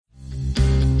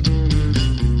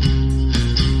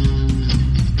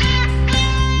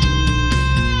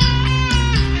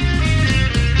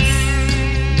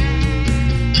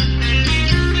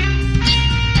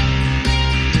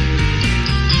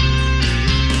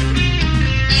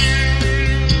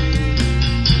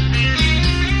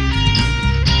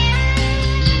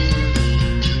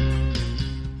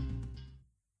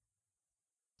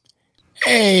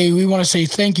we want to say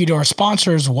thank you to our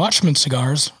sponsors, Watchman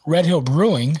Cigars, Red Hill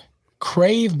Brewing,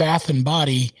 Crave Bath and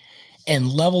Body, and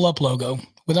Level Up Logo.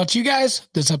 Without you guys,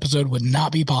 this episode would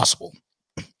not be possible.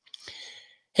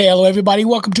 Hey, hello, everybody.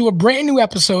 Welcome to a brand new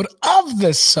episode of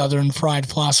the Southern Fried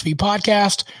Philosophy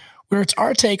Podcast, where it's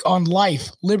our take on life,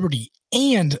 liberty,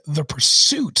 and the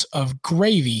pursuit of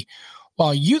gravy,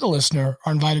 while you, the listener,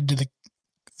 are invited to the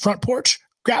front porch,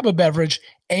 grab a beverage,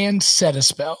 and set a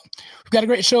spell. We've got a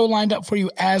great show lined up for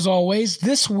you as always.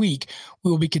 This week,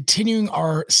 we will be continuing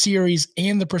our series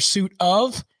and the pursuit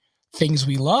of things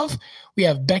we love. We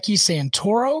have Becky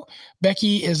Santoro.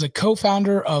 Becky is a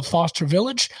co-founder of Foster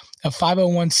Village, a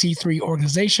 501c3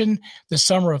 organization, the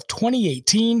summer of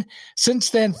 2018. Since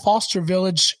then, Foster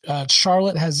Village,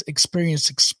 Charlotte has experienced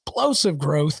explosive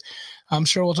growth. I'm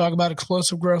sure we'll talk about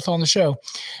explosive growth on the show,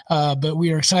 but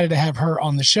we are excited to have her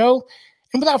on the show.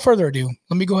 And without further ado,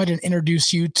 let me go ahead and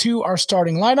introduce you to our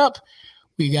starting lineup.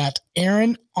 We got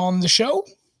Aaron on the show.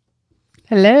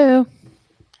 Hello.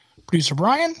 Producer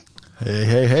Brian. Hey,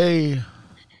 hey, hey.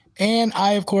 And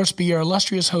I, of course, be your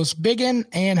illustrious host, Biggin.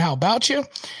 And how about you?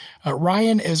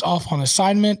 Ryan is off on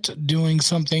assignment doing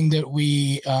something that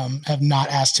we have not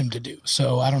asked him to do.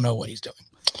 So I don't know what he's doing.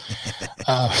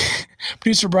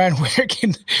 Producer Brian,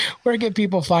 where can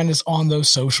people find us on those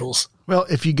socials? Well,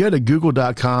 if you go to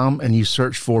google.com and you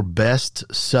search for Best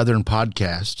Southern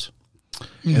Podcast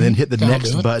and then hit the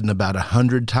next button about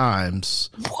 100 times,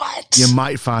 you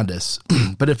might find us.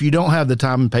 But if you don't have the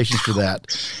time and patience for that,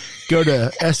 go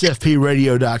to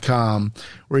sfpradio.com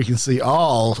where you can see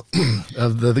all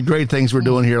of the great things we're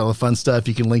doing here, all the fun stuff.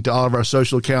 You can link to all of our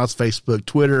social accounts, Facebook,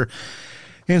 Twitter,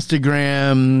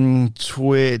 Instagram,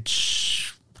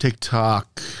 Twitch,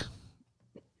 TikTok,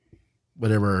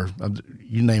 whatever,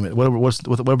 you name it,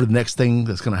 whatever the next thing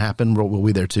that's going to happen, we'll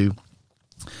be there too.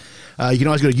 You can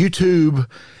always go to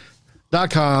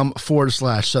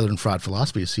youtube.com/Southern Fried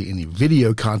Philosophy to see any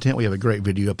video content. We have a great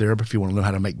video up there, but if you want to know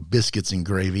how to make biscuits and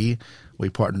gravy, we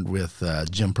partnered with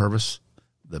Jim Purvis,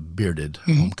 the bearded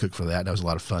home cook, for that. That was a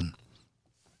lot of fun.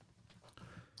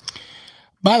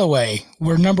 By the way,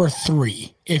 we're number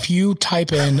 3. If you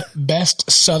type in Best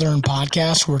Southern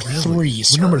Podcast, we're 3.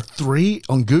 We're number 3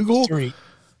 on Google? 3.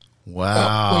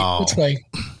 Wow. Wait, which way?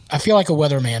 I feel like a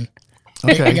weatherman.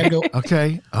 Okay. I gotta go.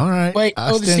 Okay. All right. Wait.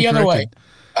 This is the other way.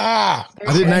 I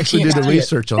didn't actually do the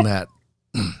research on that.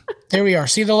 There we are.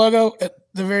 See the logo at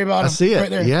the very bottom? I see it. Right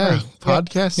there. Yeah. Right.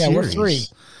 Podcast series. We're 3.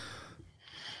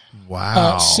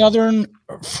 Wow. Southern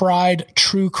Fried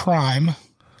True Crime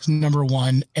is number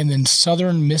 1, and then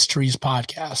Southern Mysteries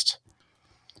Podcast.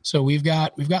 So we've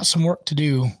got some work to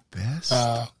do,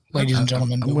 ladies and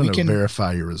gentlemen. I'm going to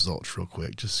verify your results real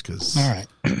quick, just because. All right.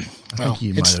 I think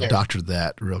you might have doctored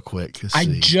that real quick. I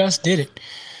just did it.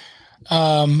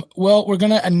 Well, we're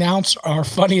going to announce our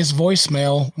funniest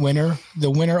voicemail winner, the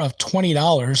winner of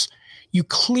 $20. You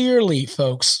clearly,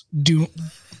 folks,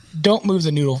 don't move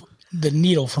the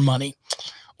needle for money,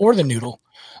 or the noodle.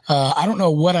 I don't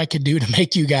know what I could do to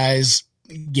make you guys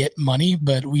get money,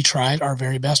 but we tried our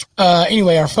very best.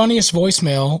 Anyway, our funniest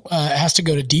voicemail has to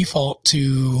go to default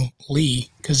to Lee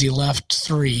because he left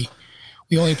 3.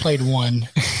 We only played 1.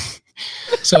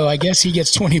 So I guess he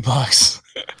gets $20.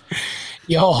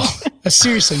 Y'all,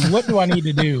 seriously, what do I need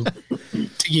to do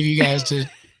to give you guys to...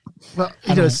 Well,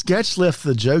 Sketch left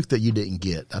the joke that you didn't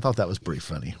get. I thought that was pretty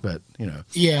funny, but,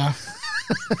 Yeah.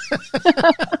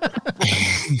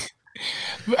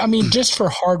 I mean, just for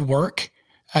hard work,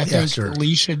 I think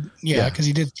Lee should, because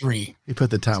he did 3. He put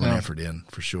the time and effort in,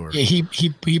 for sure. Yeah,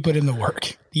 he put in the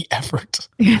work, the effort,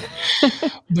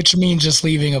 which means just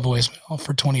leaving a voicemail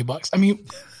for $20. I mean,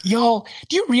 y'all,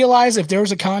 do you realize if there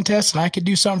was a contest and I could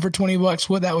do something for $20,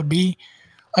 what that would be?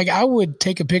 Like, I would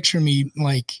take a picture of me,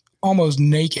 like, almost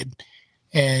naked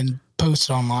and post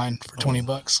it online for $20.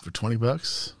 For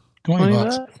 $20?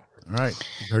 $20. All right.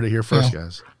 You heard it here first,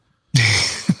 guys.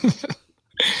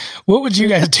 What would you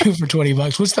guys do for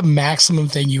 $20? What's the maximum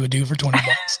thing you would do for $20?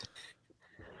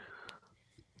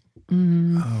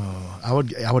 Oh, I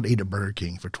would eat at Burger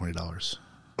King for $20.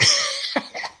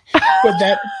 Would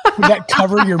that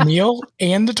cover your meal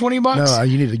and the $20? No,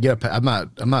 you need to get. I'm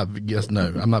not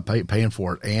paying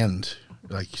for it, and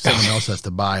like someone else has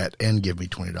to buy it and give me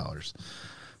 $20.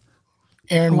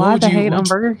 Aaron, why the hate on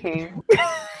Burger King?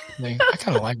 I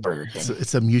kind of like Burger King.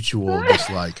 It's a mutual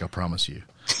dislike, I promise you.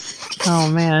 Oh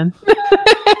man.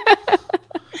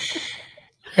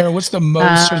 Aaron, what's the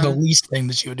most or the least thing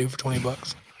that you would do for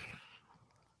 $20?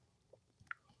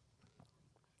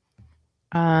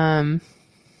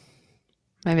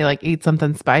 Maybe like eat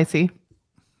something spicy.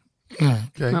 Okay.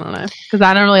 I don't know, because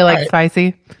I don't really like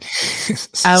spicy.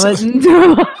 I wouldn't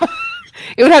do it.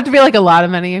 It would have to be like a lot of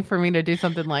money for me to do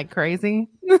something like crazy.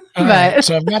 But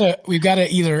so we've got to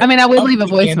either. I mean, I would leave a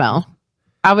voicemail.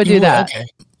 I would do that. Okay.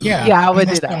 Yeah. Yeah, I would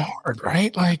do that. Kind of hard,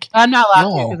 right? Like I'm not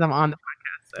allowed to because I'm on the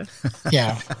podcast. So.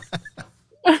 Yeah.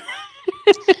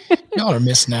 Y'all are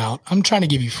missing out. I'm trying to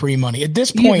give you free money. At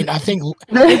this point, I think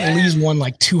Lee's won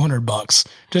like $200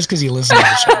 just because he listens to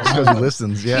the show. Because he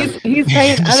listens, yeah. He's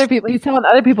paying other people. He's telling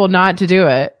other people not to do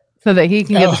it so that he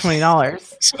can get the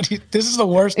 $20. So this is the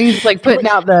worst. He's like putting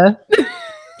out the.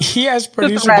 He has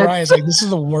producer Brian's like, this is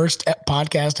the worst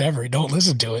podcast ever. Don't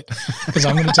listen to it because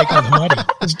I'm going to take all the money.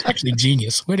 It's actually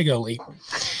genius. Way to go, Lee.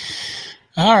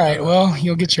 All right. Well,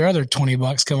 you'll get your other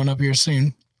 $20 coming up here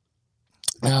soon.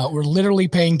 We're literally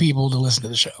paying people to listen to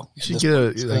the show. You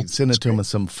should send it to them in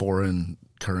some foreign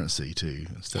currency too.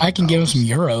 I can give them some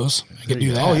euros. I can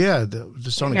do that. Oh yeah,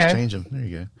 just don't exchange them. There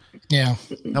you go. Yeah,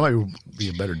 that might be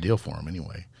a better deal for them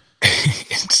anyway.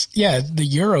 The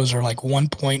euros are like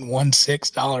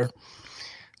 $1.16.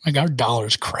 Like our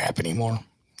dollar's crap anymore.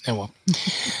 Anyway,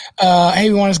 hey,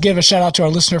 we want to give a shout out to our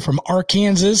listener from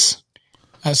Arkansas.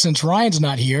 Since Ryan's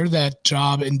not here, that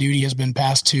job and duty has been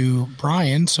passed to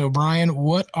Brian. So, Brian,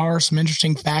 what are some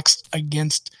interesting facts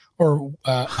against or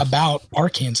about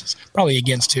Arkansas? Probably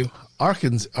against too.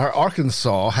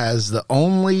 Arkansas has the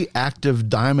only active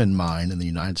diamond mine in the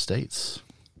United States.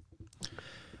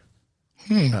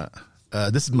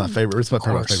 This is my favorite. It's my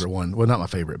favorite one. Well, not my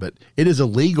favorite, but it is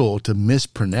illegal to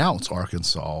mispronounce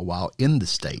Arkansas while in the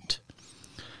state.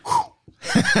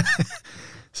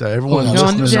 So everyone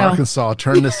listening in Arkansas,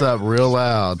 turn this up real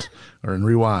loud or in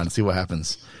rewind, see what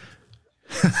happens.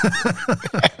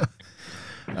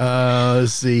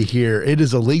 Let's see here. It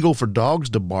is illegal for dogs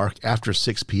to bark after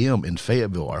 6 p.m. in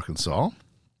Fayetteville, Arkansas.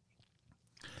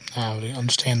 I would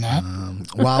understand that.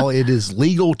 While it is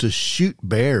legal to shoot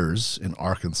bears in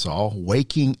Arkansas,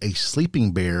 waking a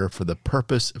sleeping bear for the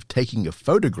purpose of taking a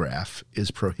photograph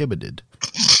is prohibited.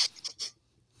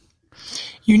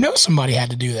 You know somebody had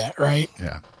to do that, right?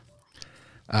 Yeah.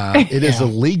 It is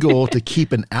illegal to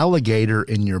keep an alligator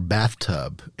in your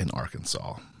bathtub in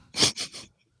Arkansas.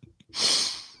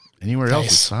 Anywhere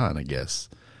else is fine, I guess.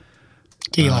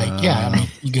 Okay,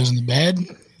 he goes in the bed,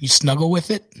 you snuggle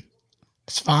with it.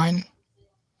 It's fine.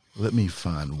 Let me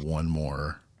find one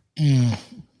more.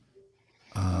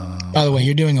 By the way,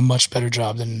 you're doing a much better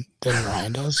job than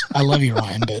Ryan does. I love you,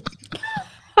 Ryan, but...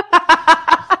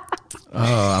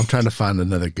 I'm trying to find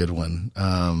another good one.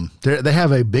 They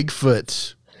have a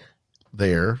Bigfoot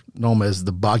there, known as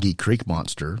the Boggy Creek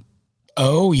Monster.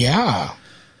 Oh, yeah.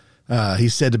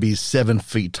 He's said to be 7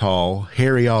 feet tall,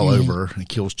 hairy all over, and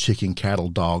kills chicken, cattle,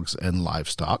 dogs, and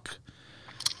livestock.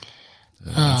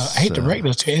 I hate to break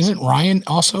this to you. Isn't Ryan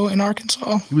also in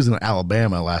Arkansas? He was in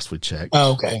Alabama last we checked.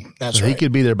 Oh, okay. That's right. He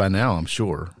could be there by now, I'm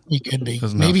sure. He could be.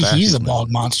 Maybe he's a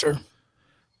bog monster.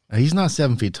 He's not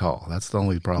 7 feet tall. That's the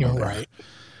only problem. You're right.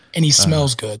 And he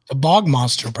smells good. The bog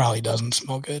monster probably doesn't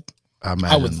smell good.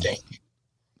 I would think.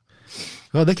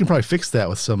 Well, they can probably fix that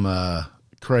with some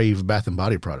Crave Bath and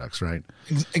Body products, right?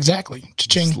 Exactly.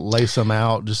 Cha-ching. Just lay some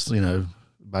out,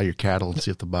 buy your cattle and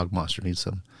see if the bog monster needs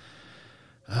some.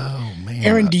 Oh, man.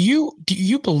 Aaron, do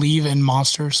you believe in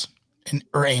monsters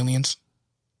or aliens?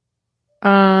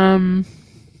 Yes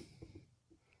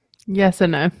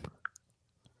and no.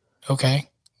 Okay.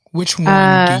 Which one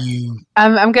do you...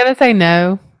 I'm going to say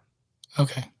no.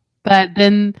 Okay. But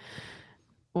then,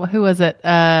 who was it?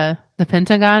 The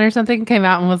Pentagon or something came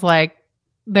out and was like,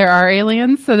 there are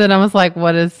aliens. So then I was like,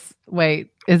 is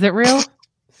it real?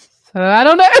 So I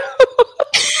don't know.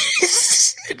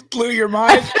 It blew your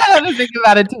mind. I don't think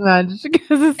about it too much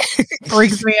because it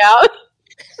freaks me out.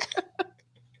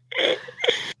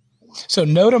 So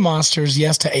no to monsters,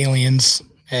 yes to aliens.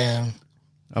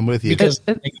 I'm with you. Because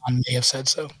they may have said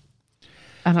so.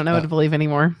 I don't know what to believe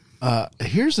anymore.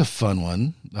 Here's a fun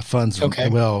one.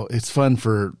 Well, it's fun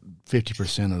for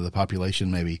 50% of the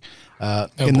population, maybe.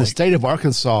 The state of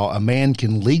Arkansas, a man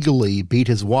can legally beat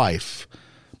his wife,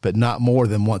 but not more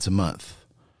than once a month.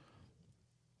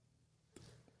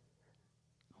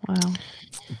 Wow.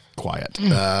 Quiet.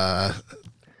 Yeah,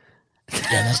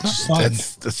 that's not fun.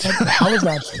 How is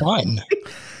that fun?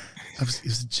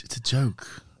 It's a joke.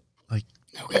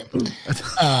 Okay.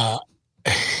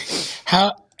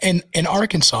 How in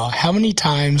Arkansas, how many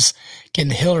times can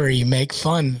Hillary make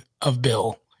fun of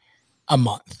Bill a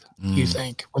month, you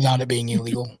think, without it being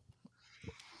illegal?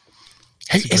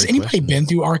 Has anybody been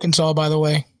through Arkansas, by the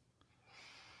way?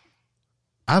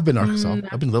 I've been to Arkansas.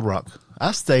 I've been to Little Rock.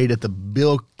 I stayed at the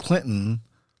Bill Clinton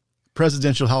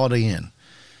Presidential Holiday Inn.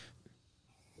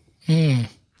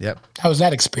 Yep. How was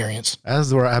that experience?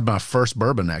 That's where I had my first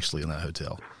bourbon, actually, in that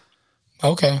hotel.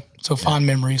 Okay. So fond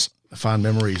memories. Fond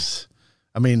memories.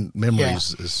 I mean,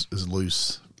 memories is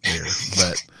loose there,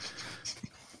 but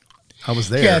I was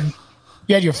there.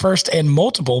 You had your first and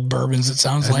multiple bourbons. It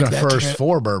sounds like that. First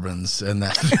 4 bourbons and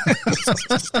that.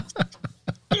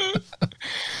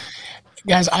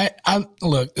 Guys, I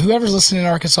look, whoever's listening in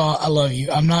Arkansas, I love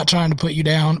you. I'm not trying to put you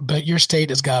down, but your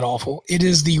state is god awful. It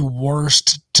is the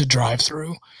worst to drive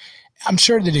through. I'm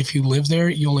sure that if you live there,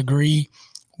 you'll agree.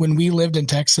 When we lived in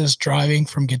Texas, driving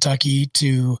from Kentucky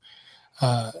to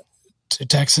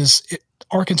Texas,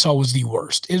 Arkansas was the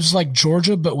worst. It was like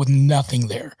Georgia, but with nothing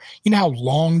there. You know how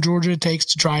long Georgia takes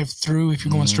to drive through if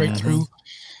you're going straight through?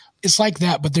 It's like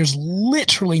that, but there's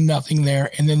literally nothing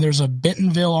there. And then there's a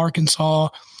Bentonville, Arkansas,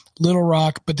 Little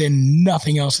Rock, but then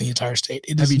nothing else in the entire state.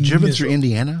 Have you driven through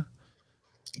Indiana?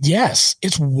 Yes,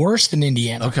 it's worse than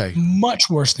Indiana. Okay, much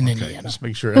worse than Indiana. Just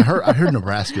make sure. I heard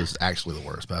Nebraska is actually the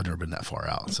worst, but I've never been that far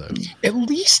out. So at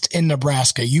least in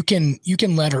Nebraska, you can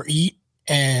let her eat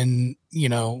and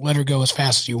let her go as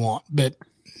fast as you want, but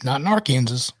not in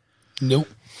Arkansas. Nope.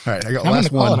 All right, I got I'm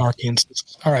last one. Arkansas.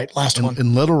 All right, last one.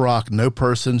 In Little Rock, no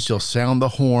person shall sound the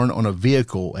horn on a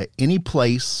vehicle at any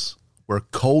place where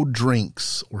cold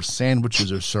drinks or sandwiches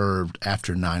are served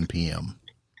after 9 p.m.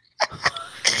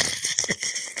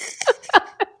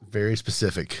 Very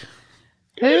specific.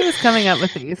 Who is coming up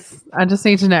with these? I just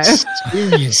need to know.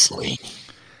 Seriously.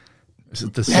 Is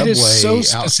it the subway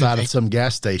outside of some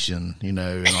gas station, in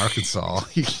Arkansas?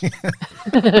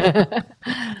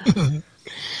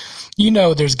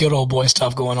 There's good old boy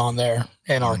stuff going on there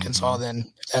in Arkansas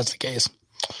then, if that's the case.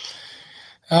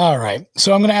 All right.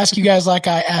 So I'm going to ask you guys like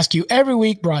I ask you every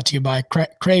week, brought to you by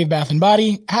Crave Bath &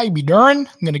 Body. How you be doing?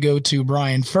 I'm going to go to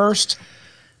Brian first.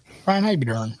 Brian, how you be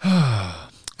doing?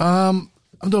 I'm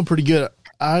doing pretty good.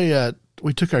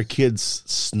 We took our kids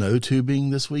snow tubing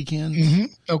this weekend. Mm-hmm.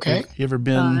 Okay. You ever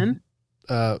been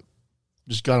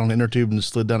just got on an inner tube and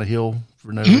just slid down a hill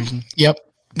for no reason? Yep.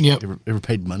 Ever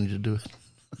paid money to do it?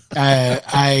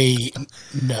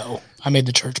 No. I made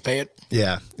the church pay it.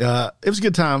 Yeah. It was a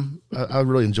good time. I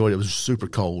really enjoyed it. It was super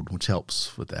cold, which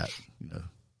helps with that.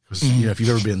 Because if you've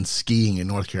ever been skiing in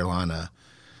North Carolina,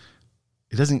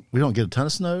 we don't get a ton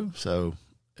of snow, so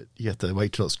you have to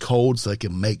wait till it's cold so they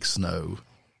can make snow.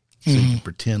 So you can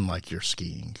pretend like you're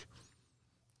skiing,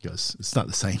 because it's not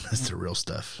the same as the real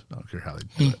stuff. I don't care how they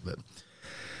do it, but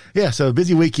yeah. So a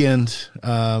busy weekend.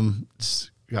 It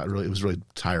was really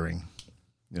tiring.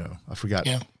 I forgot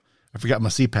my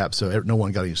CPAP, so no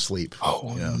one got any sleep.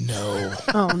 Oh no!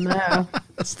 Oh no!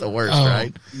 That's the worst,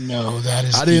 right? No, that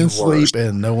is. I didn't sleep,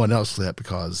 and no one else slept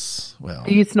because, well,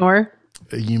 do you snore?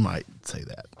 You might say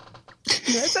that.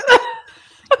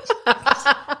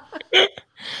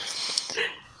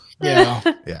 Yeah.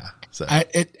 Yeah. So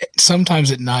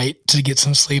sometimes at night to get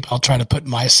some sleep, I'll try to put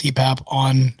my CPAP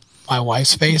on my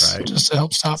wife's face just to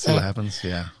help stop that. What happens?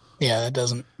 Yeah. Yeah, that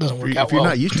doesn't work out well. If you're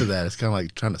not used to that, it's kind of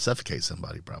like trying to suffocate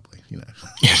somebody, probably. Yeah,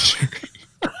 sure.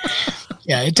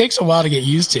 Yeah, it takes a while to get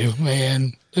used to,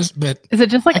 man. But is it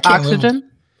just like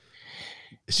oxygen?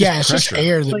 It's just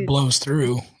air that blows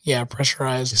through. Yeah,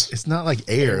 pressurized. It's not like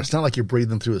air. It's not like you're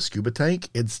breathing through a scuba tank.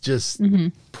 It's just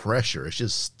pressure. It's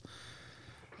just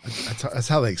that's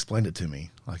how they explained it to me.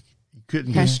 Like you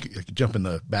couldn't jump in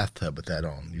the bathtub with that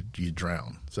on. You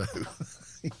drown. So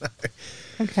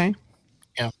okay.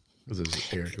 Yeah.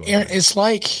 It's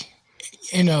like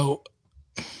it's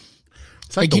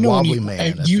like the wobbly man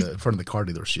at the front of the car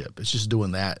dealership. It's just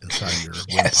doing that inside your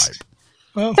windpipe.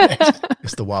 Well,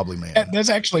 it's the wobbly man. That's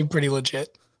actually pretty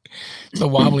legit. The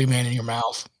wobbly man in your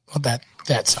mouth. Well,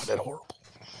 that sounded horrible.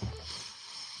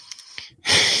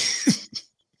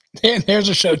 And there's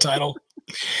a show title.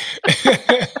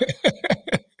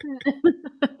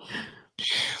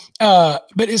 But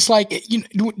it's like, do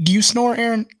you snore,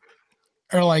 Aaron?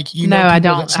 Or like No, I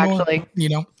don't actually.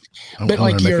 But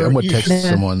I'm gonna text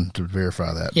someone to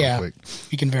verify that. Yeah, real quick.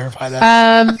 You can verify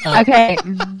that. Okay,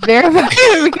 verify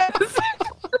because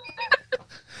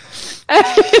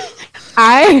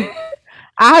I've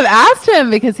asked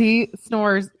him because he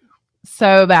snores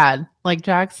so bad. Like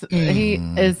Jack's, he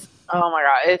is. Oh my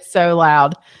god, it's so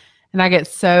loud, and I get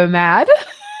so mad.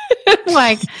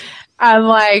 I'm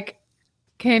like,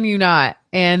 can you not?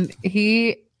 And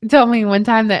he told me one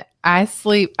time that I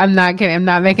sleep. I'm not kidding. I'm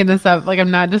not making this up. Like, I'm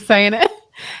not just saying it.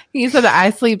 He said that I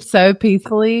sleep so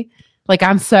peacefully. Like,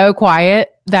 I'm so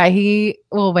quiet that he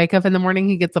will wake up in the morning.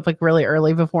 He gets up like really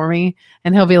early before me,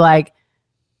 and he'll be like,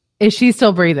 is she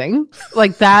still breathing?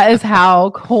 Like, that is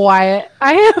how quiet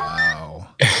I am. Wow.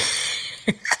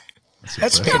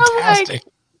 That's fantastic.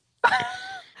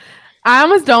 I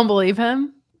almost don't believe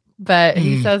him, but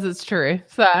he says it's true.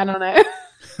 So I don't know.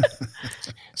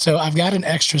 So I've got an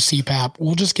extra CPAP.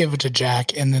 We'll just give it to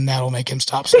Jack, and then that'll make him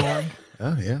stop snoring.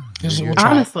 Oh, yeah. We'll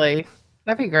honestly,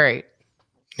 that'd be great.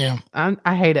 Yeah.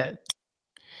 I hate it.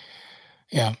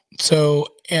 Yeah. So,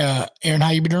 Aaron, how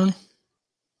you been doing?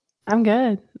 I'm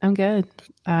good.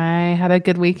 I had a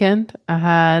good weekend. I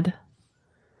had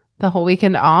the whole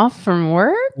weekend off from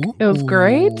work. Ooh, it was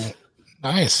great.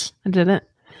 Nice. I didn't.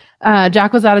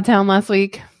 Jack was out of town last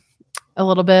week a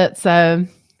little bit, so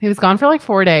he was gone for like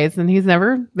 4 days, and he's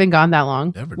never been gone that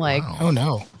long. Wow. Oh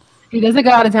no, he doesn't go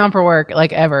out of town for work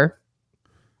like ever.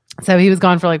 So he was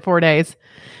gone for like 4 days,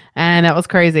 and that was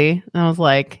crazy. And I was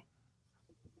like,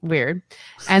 weird.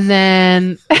 And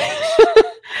then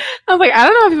I was like, I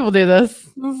don't know if people do this.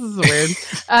 This is weird.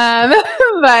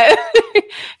 But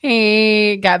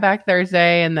he got back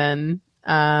Thursday, and then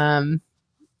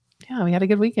we had a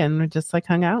good weekend. We just like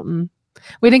hung out, and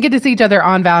we didn't get to see each other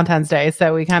on Valentine's Day,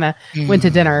 so we kind of went to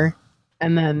dinner,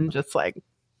 and then just like,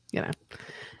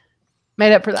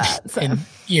 made up for that. So. And,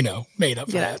 made up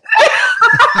for that.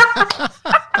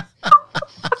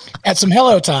 Had some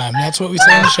hello time. That's what we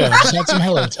say on the show. Just had some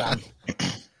hello time.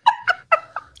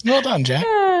 Well done, Jack.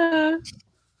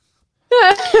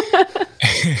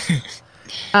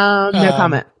 No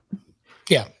comment.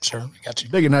 Yeah, sure. I got you.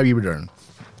 Big and how you doing?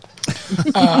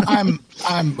 I'm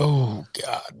oh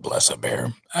God bless a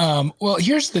bear. Well,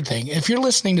 here's the thing. If you're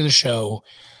listening to the show,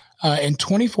 in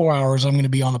 24 hours, I'm going to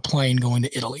be on a plane going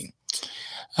to Italy.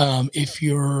 If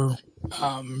you're,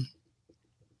 so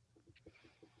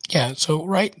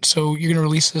you're going to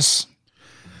release this.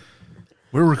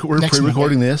 We're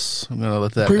pre-recording this. I'm going to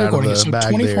let that pre-recording out of the bag.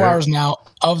 So 24 there. hours now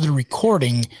of the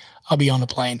recording, I'll be on a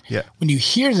plane. Yeah. When you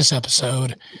hear this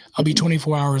episode, I'll be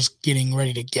 24 hours getting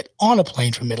ready to get on a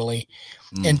plane from Italy.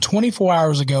 And 24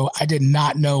 hours ago, I did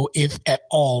not know if at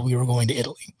all we were going to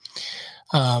Italy.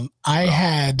 I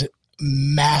had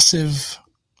massive,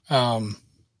 what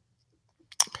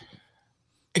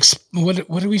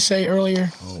did we say earlier?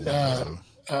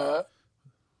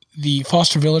 The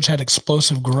Foster Village had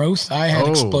explosive growth. I had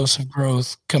explosive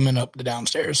growth coming up the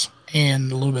downstairs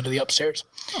and a little bit of the upstairs.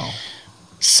 Oh.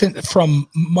 From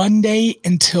Monday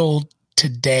until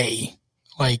today,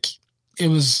 or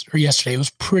yesterday, it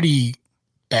was pretty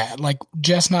bad. Like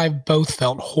Jess and I both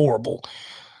felt horrible.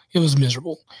 It was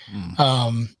miserable.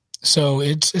 So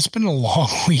it's been a long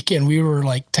weekend. We were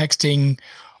like texting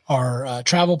our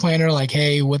travel planner, like,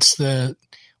 hey, what's the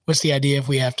idea if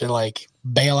we have to like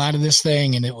bail out of this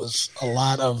thing? And it was a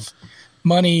lot of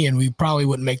money, and we probably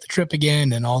wouldn't make the trip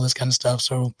again, and all this kind of stuff.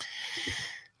 So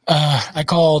I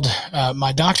called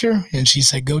my doctor, and she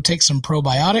said, go take some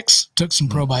probiotics. Took some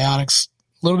probiotics.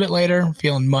 A little bit later,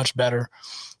 feeling much better.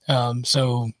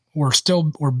 So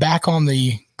we're back on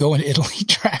the going to Italy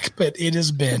track, but it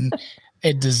has been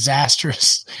a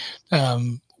disastrous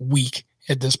week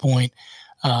at this point.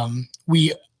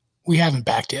 We haven't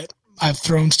backed yet. I've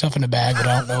thrown stuff in a bag, but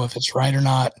I don't know if it's right or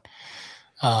not.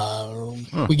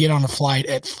 We get on a flight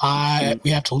at 5.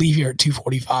 We have to leave here at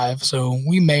 2:45, so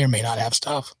we may or may not have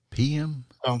stuff. PM?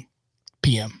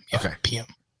 PM. Yeah, okay. PM.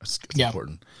 That's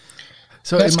important.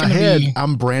 So that's in my head,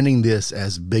 I'm branding this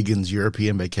as Biggin's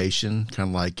European Vacation, kind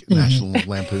of like National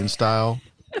Lampoon style.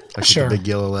 Like sure. With the big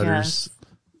yellow letters.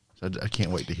 Yes. So I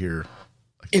can't wait to hear.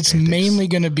 It's mainly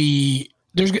going to be,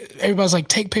 everybody's like,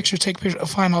 take pictures. Oh,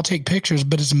 fine, I'll take pictures.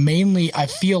 But it's mainly, I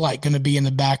feel like, going to be in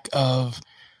the back of,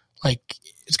 like,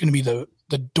 it's going to be the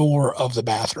door of the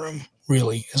bathroom,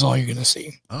 really, is all you're going to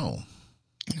see. Oh.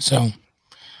 So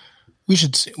we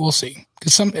should see. We'll see.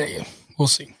 Because someday, we'll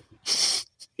see.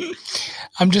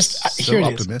 I'm just so here. It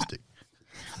optimistic.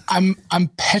 Is. I'm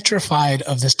petrified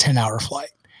of this 10-hour flight.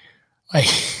 Like,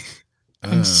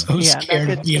 I'm so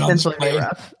scared of being on this plane.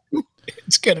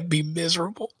 It's gonna be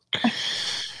miserable.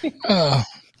 And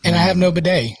I have no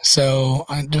bidet, so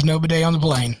there's no bidet on the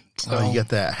plane. So. Oh, you got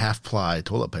that half ply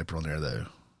toilet paper on there, though.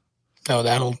 Oh,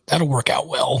 that'll work out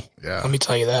well. Yeah, let me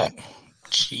tell you that.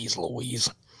 Jeez Louise.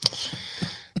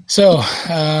 So,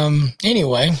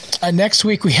 anyway, next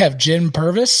week we have Jim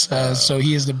Purvis. So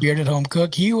he is the bearded home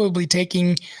cook. He will be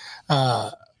taking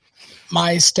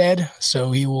my stead.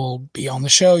 So he will be on the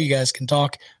show. You guys can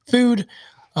talk food,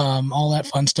 all that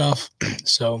fun stuff.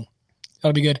 So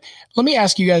that'll be good. Let me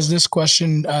ask you guys this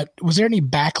question. Was there any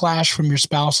backlash from your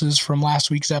spouses from last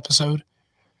week's episode?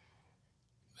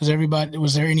 Was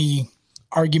there any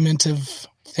argumentative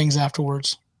things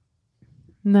afterwards?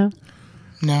 No.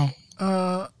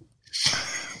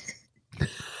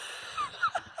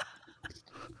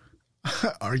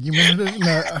 Argumentative?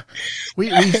 No,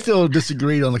 we still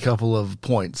disagreed on a couple of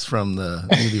points from the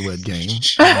newlywed game.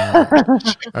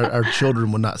 Our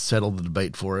children would not settle the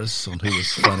debate for us on who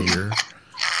was funnier.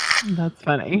 That's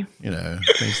funny.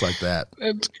 Things like that.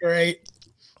 That's great.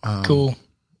 Cool.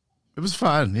 It was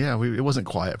fun. Yeah, it wasn't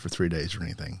quiet for 3 days or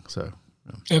anything. So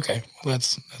okay, well,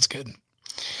 that's good.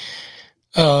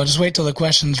 Oh, just wait till the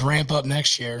questions ramp up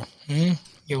next year.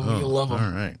 You'll love them.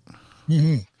 All right.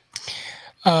 Mm-hmm.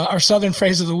 Our Southern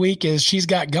phrase of the week is "she's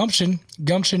got gumption."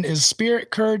 Gumption is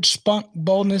spirit, courage, spunk,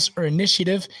 boldness, or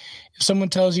initiative. If someone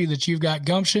tells you that you've got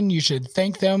gumption, you should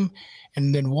thank them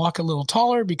and then walk a little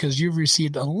taller because you've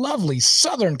received a lovely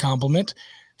Southern compliment.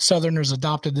 Southerners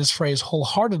adopted this phrase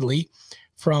wholeheartedly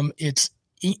from its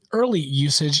early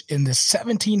usage in the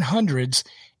 1700s,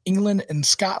 England and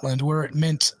Scotland, where it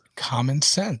meant common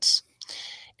sense.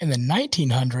 In the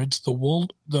 1900s,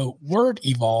 the word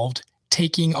evolved,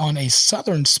 taking on a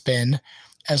Southern spin,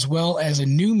 as well as a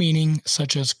new meaning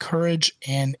such as courage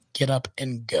and get up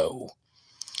and go.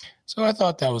 So I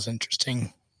thought that was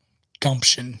interesting.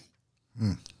 Gumption.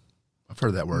 I've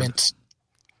heard that word. Meant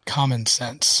common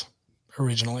sense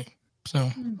originally.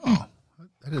 So,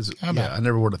 that is, I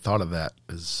never would have thought of that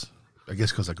I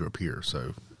guess because I grew up here.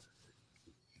 So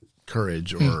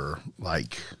courage or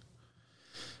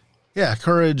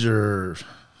courage or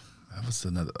what's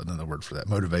another word for that?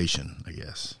 Motivation, I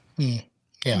guess.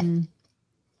 Yeah.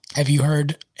 Have you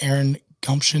heard Erin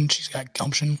gumption? She's got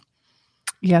gumption.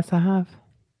 Yes, I have.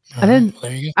 All right,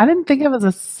 there you go. I didn't think it was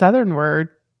a Southern word,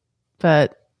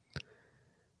 but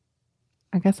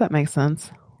I guess that makes sense.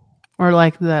 Or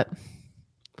like that.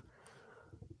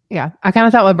 Yeah, I kind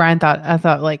of thought what Brian thought. I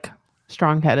thought like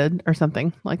strong-headed or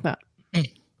something like that. Well,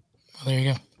 there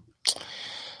you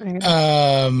go.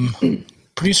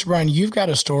 Producer Brian, you've got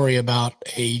a story about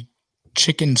a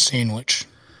chicken sandwich.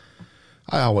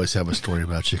 I always have a story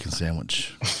about a chicken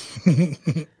sandwich. I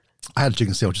had a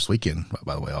chicken sandwich this weekend,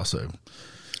 by the way, also.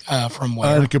 From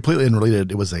where? Completely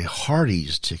unrelated. It was a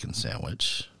Hardee's chicken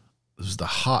sandwich. This was the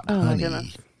hot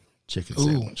honey chicken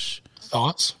sandwich.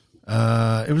 Thoughts?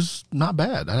 It was not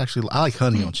bad. I like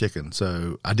honey on chicken,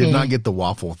 so I did not get the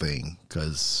waffle thing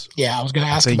because. Yeah, I was going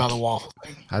to ask about the waffle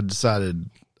thing. I decided.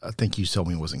 I think you told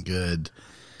me it wasn't good.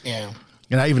 Yeah.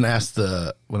 And I even asked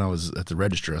when I was at the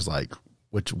register, I was like,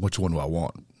 which one do I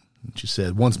want? And she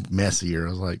said, one's messier.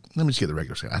 I was like, let me just get the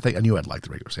regular sandwich. I knew I'd like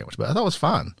the regular sandwich, but I thought it was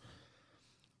fine.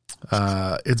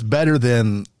 It's better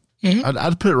than,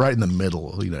 I'd put it right in the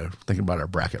middle, thinking about our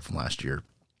bracket from last year.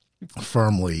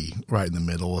 Firmly right in the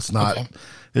middle. It's not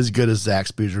as good as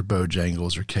Zaxby's or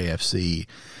Bojangles or KFC,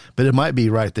 but it might be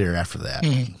right there after that.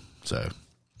 So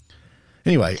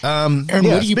anyway, Aaron,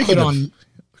 what do you put on?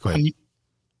 Go ahead.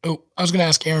 I was going to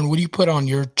ask Aaron, what do you put on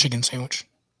your chicken sandwich?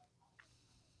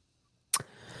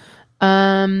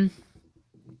 Because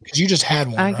you just had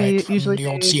one, right? Usually the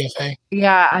old CFA.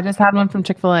 Yeah, I just had one from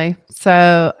Chick-fil-A.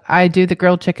 So I do the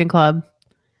grilled chicken club,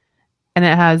 and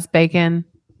it has bacon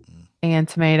and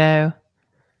tomato,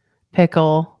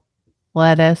 pickle,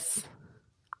 lettuce.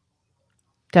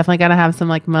 Definitely got to have some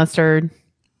like mustard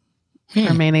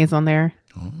or mayonnaise on there.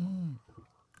 Oh.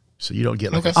 So you don't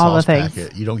get like a sauce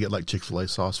packet. You don't get like Chick-fil-A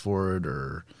sauce for it,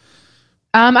 or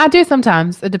I do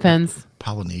sometimes. It depends.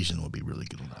 Polynesian would be really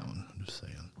good on that one. I'm just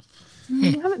saying.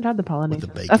 I haven't tried the Polynesian.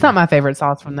 That's not my favorite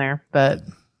sauce from there, but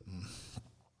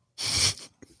it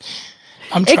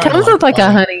comes with like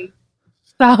a honey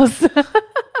sauce.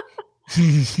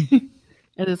 It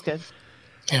is good.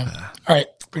 Yeah. All right,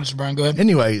 Producer Brian, go ahead.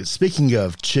 Anyway, speaking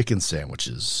of chicken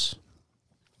sandwiches,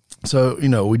 so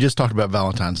we just talked about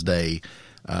Valentine's Day.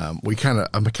 I kind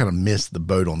of missed the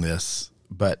boat on this,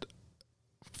 but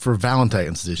for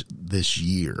Valentine's this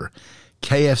year,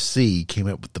 KFC came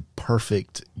up with the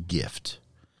perfect gift.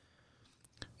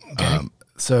 Okay.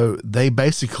 So they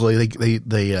basically they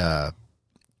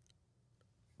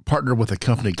partnered with a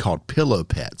company called Pillow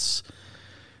Pets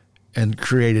and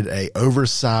created a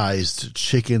oversized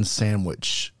chicken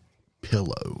sandwich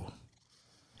pillow.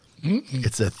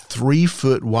 It's a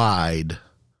 3-foot wide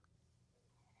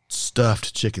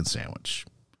stuffed chicken sandwich.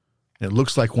 And it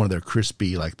looks like one of their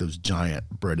crispy, like those giant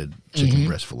breaded chicken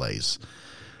breast fillets.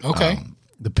 Okay.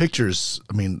 The pictures,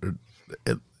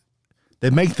 they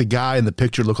make the guy in the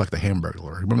picture look like the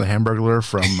Hamburglar. Remember the Hamburglar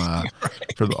from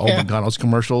from the old McDonald's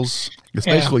commercials? It's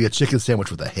basically a chicken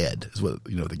sandwich with a head, is what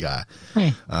the guy.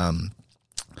 It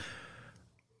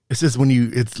says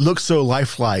it looks so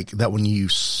lifelike that when you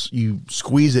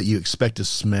squeeze it, you expect to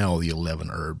smell the 11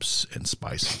 herbs and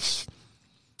spices.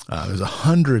 It was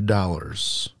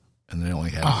 $100, and they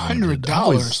only had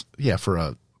 $100. Yeah, for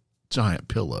a giant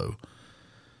pillow.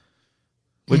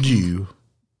 Would you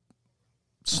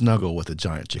snuggle with a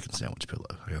giant chicken sandwich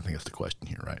pillow? I think that's the question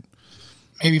here, right?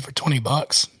 Maybe for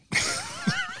 $20.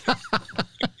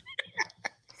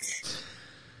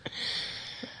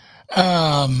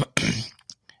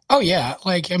 Oh yeah.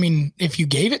 Like, I mean, if you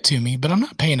gave it to me, but I'm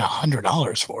not paying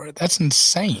 $100 for it. That's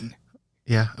insane.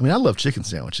 Yeah. I mean, I love chicken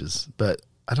sandwiches, but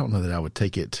I don't know that I would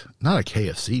take it. Not a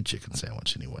KFC chicken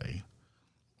sandwich anyway.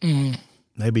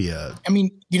 Maybe I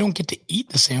mean, you don't get to eat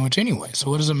the sandwich anyway, so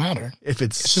what does it matter? If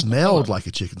it smelled like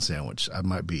a chicken sandwich, I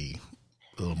might be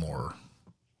a little more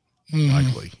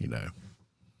likely, you know.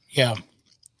 Yeah.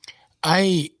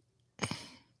 I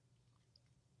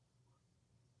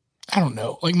don't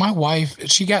know. Like my wife,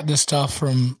 she got this stuff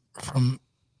from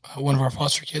one of our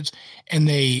foster kids, and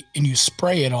you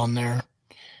spray it on there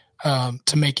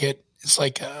to make it. It's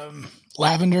like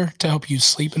lavender to help you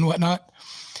sleep and whatnot.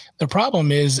 The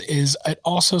problem is it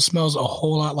also smells a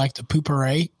whole lot like the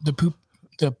pooperée. The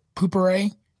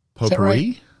pooperée. Potpourri?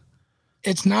 Right?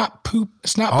 It's not poop.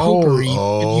 It's not potpourri.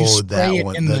 You spray that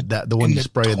one. The one you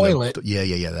spray toilet. In the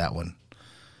yeah, that one.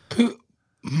 I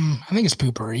think it's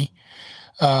potpourri.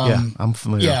 Yeah, I'm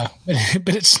familiar. Yeah,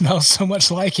 but it smells so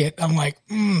much like it. I'm like,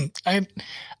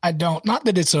 I don't. Not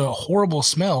that it's a horrible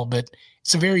smell, but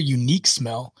it's a very unique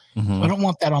smell. Mm-hmm. So I don't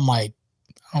want that on my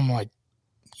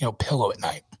pillow at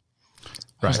night.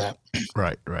 How's that?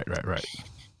 Right.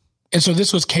 And so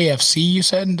this was KFC, you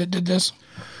said, that did this?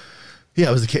 Yeah,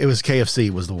 it was KFC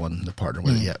was the one that partnered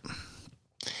with it. Yep.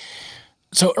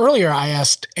 So earlier I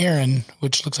asked Erin,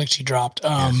 which looks like she dropped,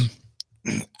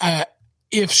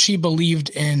 if she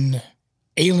believed in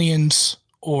aliens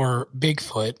or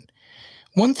Bigfoot.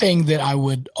 One thing that I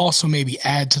would also maybe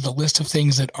add to the list of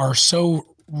things that are so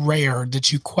rare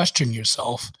that you question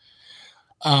yourself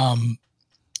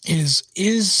is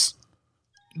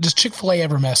does Chick-fil-A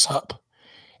ever mess up?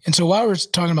 And so while we're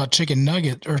talking about chicken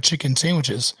nugget or chicken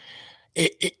sandwiches,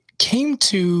 it came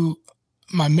to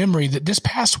my memory that this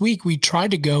past week we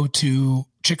tried to go to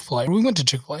Chick-fil-A. We went to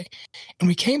Chick-fil-A and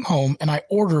we came home and I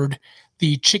ordered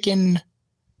the chicken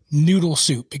noodle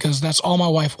soup because that's all my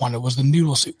wife wanted was the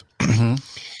noodle soup. Mm-hmm.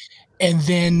 And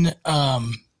then,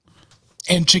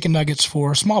 and chicken nuggets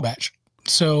for small batch.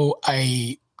 So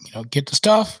I, get the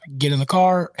stuff, get in the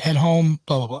car, head home,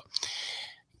 blah, blah, blah.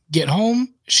 Get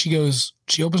home. She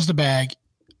opens the bag.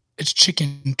 It's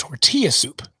chicken tortilla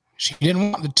soup. She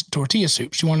didn't want the tortilla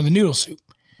soup. She wanted the noodle soup.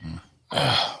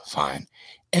 Fine.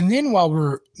 And then while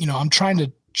we're, I'm trying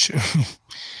to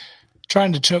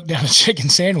choke down a chicken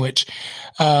sandwich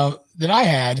that I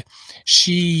had,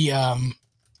 she's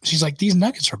like, these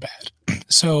nuggets are bad.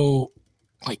 So,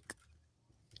 like,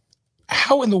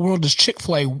 how in the world does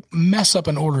Chick-fil-A mess up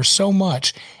an order so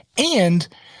much and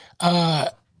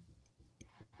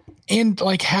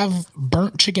like have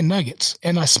burnt chicken nuggets?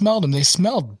 And I smelled them. They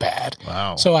smelled bad.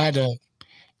 Wow. So I had to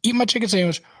eat my chicken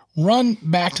sandwich, run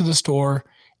back to the store,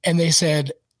 and they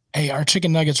said, hey, our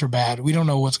chicken nuggets are bad. We don't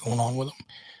know what's going on with them.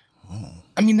 Oh.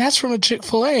 I mean, that's from a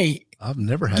Chick-fil-A. I've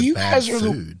never had bad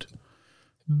food.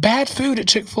 Bad food at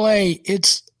Chick-fil-A,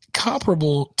 it's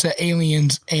comparable to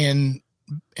aliens and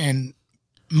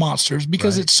monsters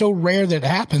because it's so rare that it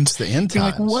happens. It's the end times. You're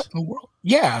like, what in the world?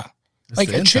 Yeah. It's like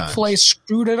a Chick-fil-A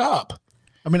screwed it up.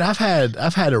 I mean, I've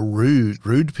had a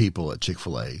rude people at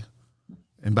Chick-fil-A.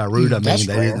 And by rude, I mean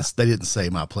they didn't say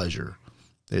my pleasure.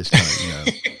 They just kind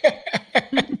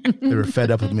of, they were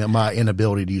fed up with my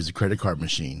inability to use a credit card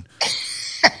machine.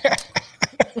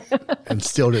 And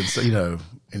still didn't say,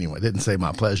 anyway, didn't say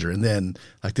my pleasure. And then,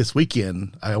 like this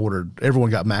weekend, everyone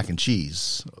got mac and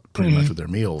cheese pretty much with their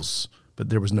meals, but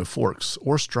there was no forks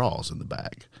or straws in the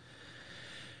bag.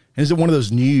 And is it one of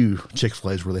those new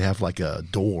Chick-fil-A's where they have like a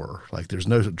door? Like there's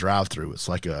no drive-through. It's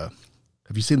like have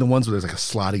you seen the ones where there's like a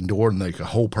sliding door and like a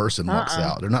whole person walks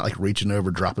out? They're not like reaching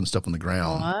over, dropping stuff on the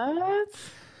ground. What?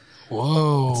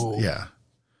 Whoa. Yeah.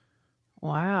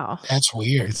 Wow. That's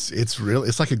weird. It's real.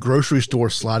 It's like a grocery store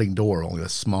sliding door, only a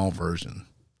small version.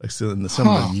 Like in some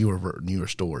of the newer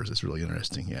stores. It's really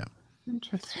interesting. Yeah.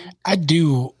 Interesting. I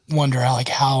do wonder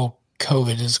how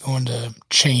COVID is going to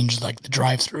change like the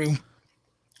drive-through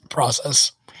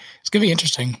process. It's going to be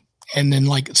interesting. And then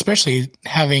especially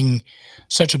having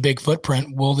such a big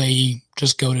footprint, will they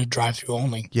just go to drive-through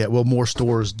only? Yeah. Well, more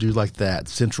stores do like that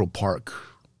Central Park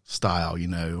style,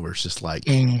 where it's just like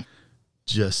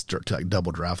just like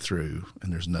double drive-through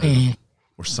and there's no,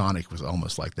 or Sonic was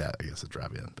almost like that. I guess a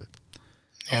drive-in, but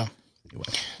yeah. Anyway.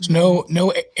 So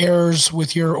no errors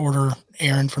with your order,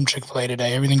 Erin, from Chick-fil-A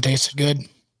today. Everything tasted good.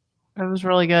 It was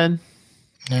really good.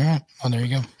 All right. Well, there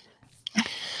you go.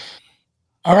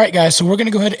 All right, guys. So we're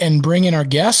going to go ahead and bring in our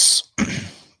guests.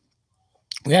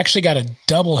 We actually got a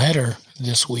double header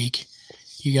this week.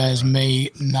 You guys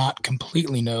may not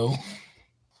completely know.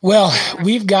 Well,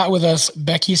 we've got with us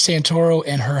Becky Santoro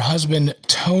and her husband,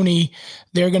 Tony.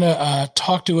 They're going to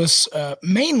talk to us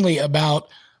mainly about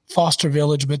Foster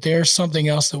Village, but there's something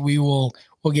else that we'll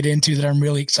get into that I'm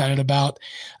really excited about.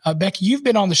 Becky, you've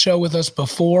been on the show with us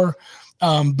before,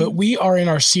 but we are in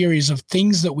our series of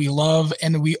things that we love,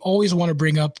 and we always want to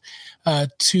bring up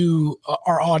to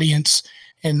our audience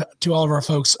and to all of our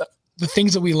folks, the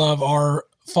things that we love are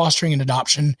fostering and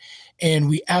adoption, and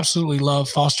we absolutely love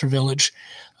Foster Village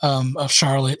of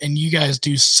Charlotte, and you guys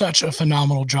do such a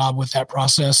phenomenal job with that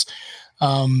process.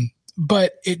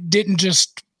 But it didn't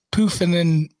just poof and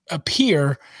then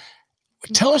appear.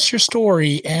 Tell us your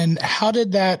story, and how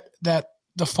did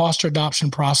the foster adoption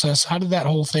process, how did that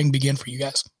whole thing begin for you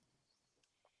guys?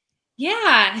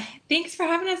 Yeah, thanks for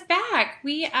having us back.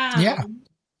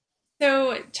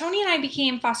 So Tony and I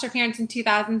became foster parents in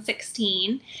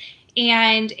 2016,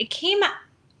 and it came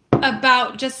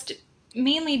about just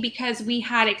mainly because we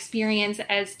had experience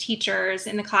as teachers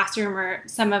in the classroom, or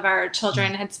some of our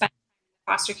children had spent in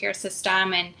the foster care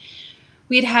system, and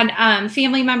we'd had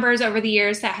family members over the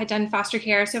years that had done foster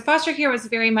care. So foster care was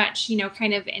very much,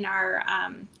 kind of in our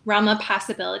realm of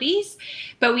possibilities.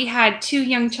 But we had 2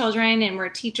 young children and we're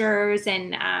teachers.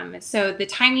 And so the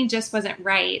timing just wasn't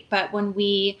right. But when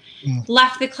we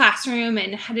left the classroom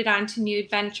and headed on to new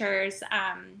adventures,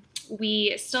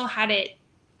 we still had it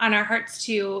on our hearts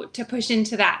to push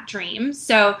into that dream.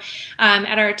 So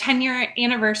at our 10-year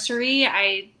anniversary,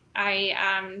 I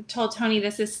told Tony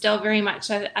this is still very much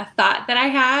a thought that I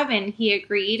have, and he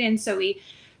agreed. And so we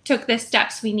took the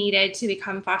steps we needed to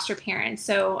become foster parents.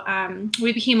 So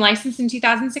we became licensed in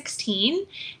 2016.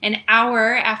 An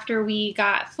hour after we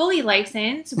got fully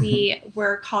licensed, we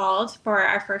were called for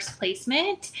our first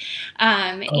placement.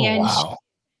 And wow.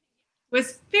 It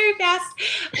was very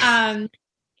fast.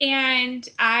 And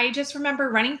I just remember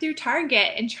running through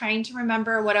Target and trying to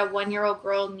remember what a 1-year-old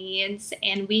girl needs.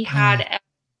 And we had a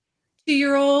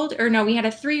 2-year-old, we had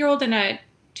a 3-year-old and a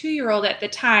 2-year-old at the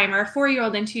time, or a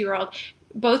 4-year-old and 2-year-old,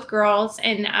 both girls.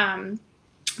 And,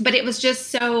 but it was just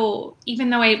so,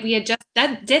 even though we had just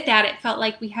did that, it felt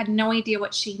like we had no idea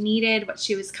what she needed, what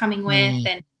she was coming with.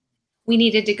 And we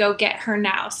needed to go get her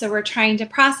now. So we're trying to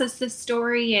process this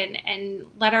story and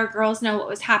let our girls know what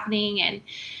was happening, and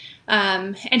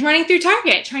running through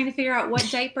Target, trying to figure out what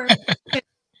diaper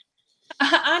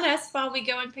on us while we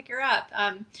go and pick her up.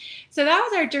 So that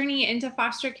was our journey into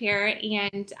foster care.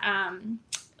 And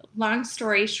long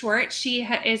story short, she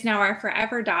is now our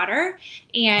forever daughter.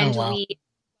 And we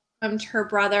welcomed her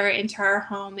brother into our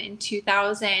home in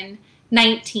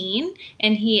 2019.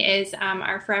 And he is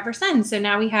our forever son. So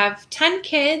now we have 10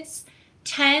 kids,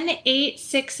 10, 8,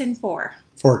 6, and 4.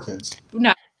 4 kids.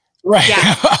 No. Right.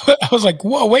 Yeah. I was like,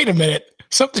 whoa, wait a minute.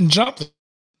 Something jumped.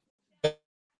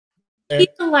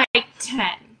 People like 10.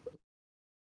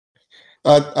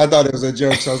 I thought it was a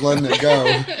joke, so I was letting it go.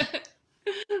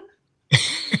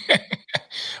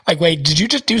 Like, wait, did you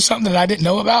just do something that I didn't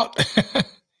know about?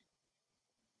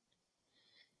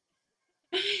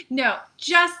 No,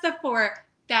 just the 4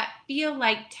 that feel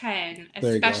like 10,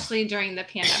 especially during the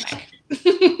pandemic.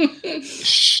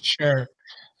 Sure.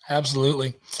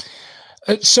 Absolutely.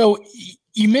 So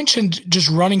you mentioned just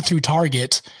running through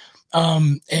Target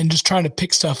and just trying to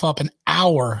pick stuff up an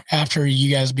hour after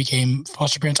you guys became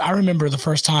foster parents. I remember the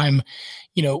first time,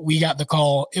 we got the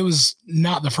call. It was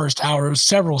not the first hour. It was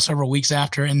several weeks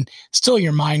after, and still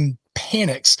your mind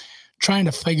panics trying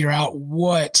to figure out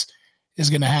what is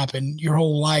going to happen. Your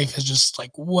whole life is just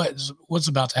like, what's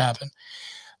about to happen?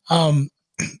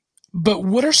 But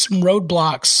what are some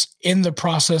roadblocks in the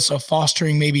process of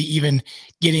fostering, maybe even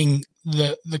getting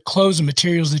the clothes and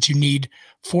materials that you need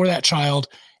for that child,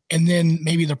 and then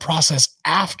maybe the process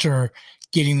after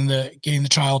getting the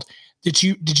child that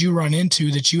did you run into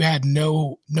that you had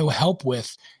no help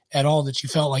with at all, that you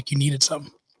felt like you needed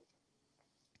some?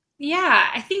 Yeah,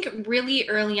 I think really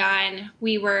early on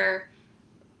we were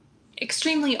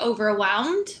extremely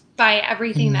overwhelmed by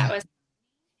everything that was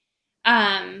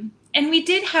and we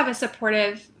did have a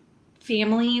supportive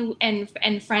family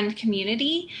and friend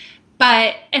community.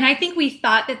 And I think we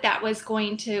thought that was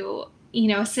going to,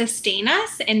 sustain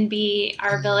us and be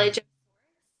our village.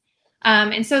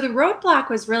 And so the roadblock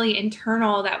was really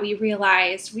internal, that we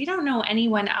realized we don't know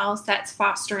anyone else that's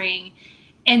fostering.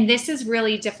 And this is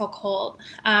really difficult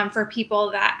for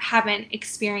people that haven't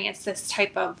experienced this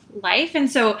type of life. And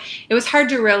so it was hard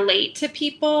to relate to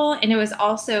people. And it was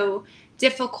also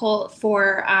difficult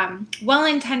for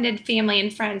well-intended family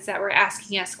and friends that were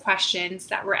asking us questions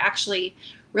that were actually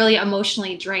really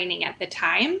emotionally draining at the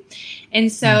time.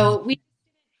 And so we didn't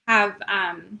have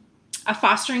a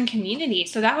fostering community.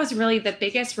 So that was really the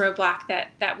biggest roadblock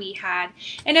that we had.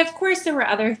 And of course, there were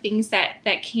other things that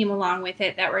came along with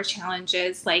it that were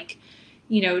challenges, like,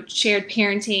 shared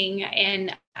parenting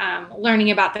and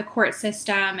learning about the court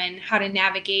system and how to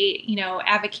navigate,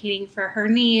 advocating for her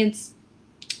needs.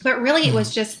 But really, it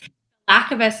was just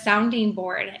lack of a sounding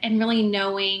board and really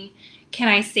knowing, can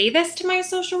I say this to my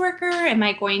social worker? Am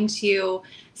I going to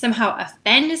somehow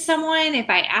offend someone if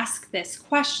I ask this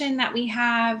question that we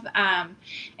have?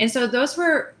 And so those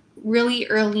were really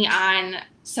early on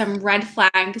some red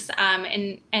flags,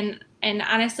 and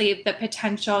honestly, the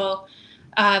potential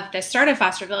of the start of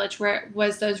Foster Village, where it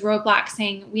was those roadblocks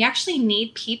saying we actually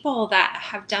need people that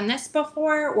have done this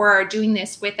before or are doing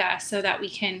this with us so that we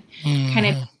can kind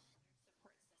of support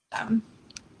them.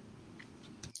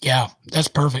 Yeah, that's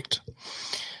perfect.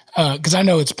 Because I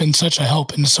know it's been such a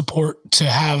help and support to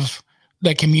have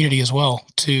that community as well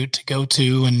to go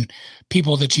to, and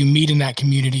people that you meet in that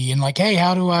community and like, hey,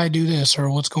 how do I do this, or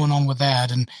what's going on with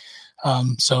that? And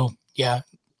so yeah,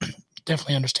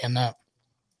 definitely understand that.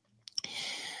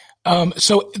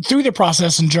 So through the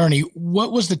process and journey,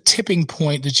 what was the tipping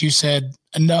point that you said,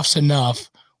 enough's enough,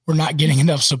 we're not getting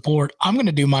enough support, I'm going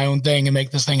to do my own thing and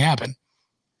make this thing happen?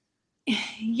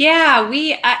 Yeah,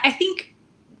 I think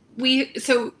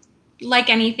so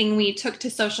like anything, we took to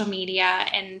social media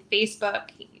and Facebook.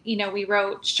 We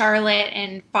wrote Charlotte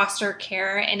and foster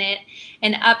care in it,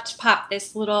 and up popped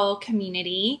this little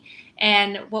community.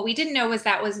 And what we didn't know was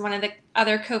that was one of the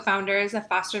other co-founders of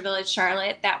Foster Village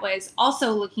Charlotte that was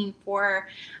also looking for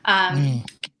and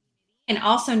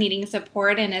also needing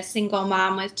support, and a single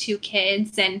mom with 2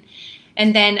 kids. And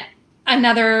then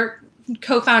another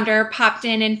co-founder popped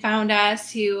in and found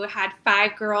us, who had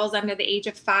 5 girls under the age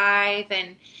of 5.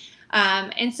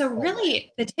 And so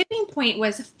really the tipping point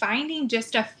was finding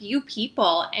just a few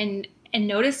people and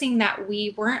noticing that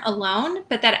we weren't alone,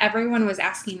 but that everyone was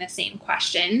asking the same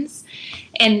questions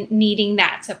and needing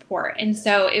that support. And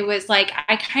so it was like,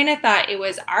 I kind of thought it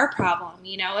was our problem,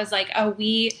 it was like, oh,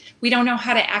 we don't know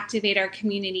how to activate our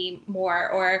community more,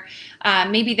 or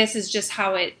maybe this is just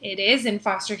how it is in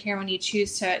foster care when you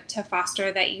choose to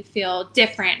foster, that you feel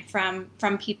different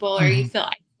from people, or you feel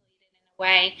isolated in a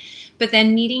way. But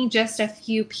then meeting just a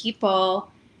few people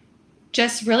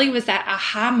just really was that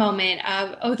aha moment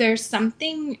of, oh, there's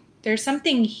something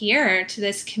here to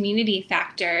this community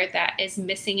factor that is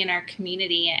missing in our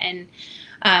community. And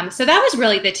so that was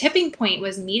really the tipping point,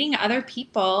 was meeting other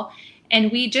people.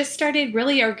 And we just started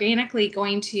really organically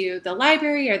going to the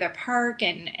library or the park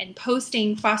and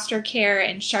posting foster care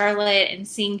in Charlotte and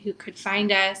seeing who could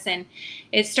find us. And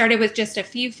it started with just a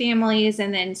few families,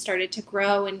 and then started to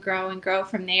grow and grow and grow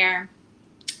from there.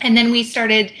 And then we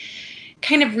started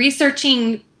kind of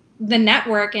researching the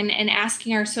network and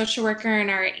asking our social worker and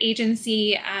our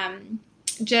agency,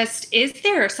 just, is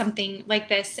there something like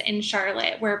this in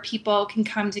Charlotte where people can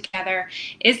come together?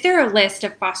 Is there a list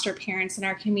of foster parents in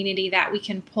our community that we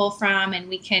can pull from, and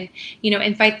we can,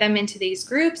 invite them into these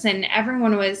groups? And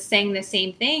everyone was saying the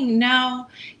same thing. No,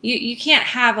 you can't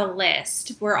have a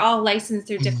list. We're all licensed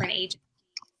through different agencies,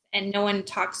 and no one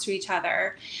talks to each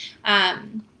other.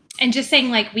 And just saying,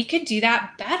 like, we could do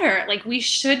that better. Like, we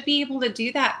should be able to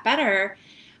do that better.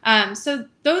 So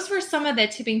those were some of the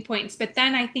tipping points. But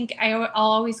then I think I'll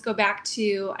always go back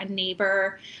to a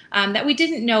neighbor that we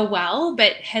didn't know well,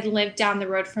 but had lived down the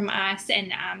road from us.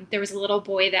 And there was a little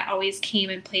boy that always came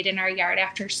and played in our yard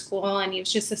after school. And he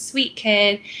was just a sweet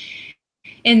kid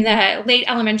in the late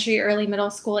elementary, early middle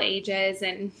school ages,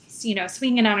 and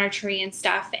swinging on our tree and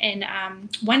stuff. And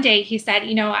one day he said,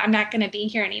 I'm not going to be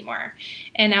here anymore.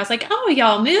 And I was like, oh,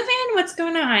 y'all moving? What's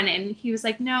going on? And he was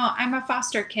like, no, I'm a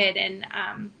foster kid, and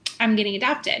I'm getting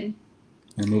adopted.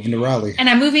 I'm moving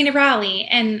to Raleigh.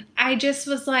 And I just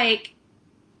was like,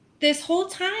 this whole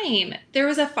time there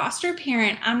was a foster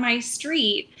parent on my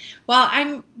street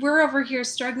while we're over here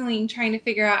struggling, trying to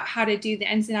figure out how to do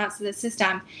the ins and outs of the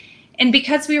system. And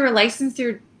because we were licensed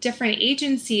through different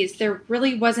agencies, there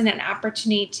really wasn't an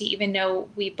opportunity to even know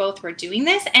we both were doing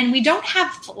this. And we don't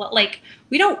have,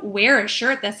 we don't wear a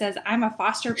shirt that says I'm a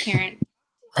foster parent,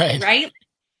 right?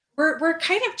 We're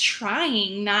kind of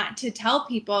trying not to tell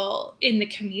people in the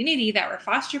community that we're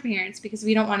foster parents, because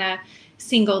we don't want to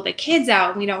single the kids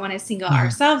out. We don't want to single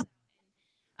ourselves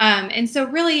out. And so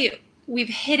really, we've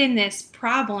hidden this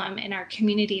problem in our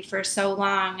community for so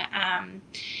long.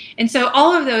 And so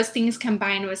all of those things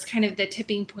combined was kind of the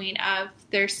tipping point of,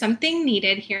 there's something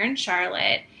needed here in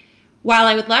Charlotte. While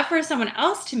I would love for someone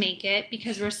else to make it,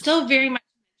 because we're still very much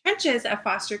in the trenches of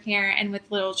foster care and with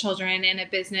little children and a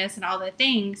business and all the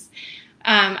things,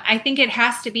 I think it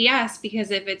has to be us,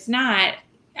 because if it's not,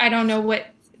 I don't know what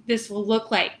this will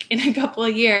look like in a couple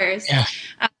of years. Yeah.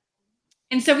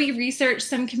 And so we researched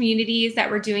some communities that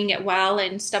were doing it well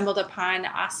and stumbled upon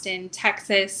Austin,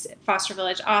 Texas, Foster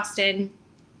Village Austin.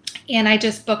 And I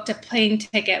just booked a plane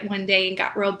ticket one day and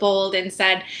got real bold and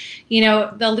said,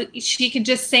 she could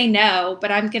just say no,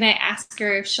 but I'm going to ask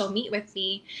her if she'll meet with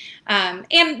me.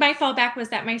 And my fallback was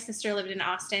that my sister lived in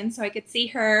Austin, so I could see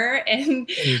her. And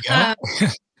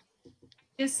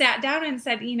just sat down and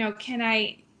said, can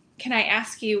I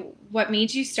ask you what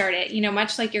made you start it?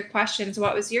 Much like your questions,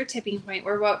 what was your tipping point,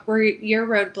 or what were your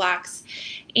roadblocks?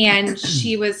 And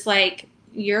she was like,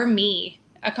 "You're me."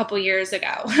 A couple years ago.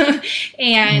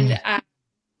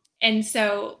 And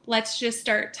so let's just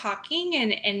start talking,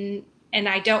 and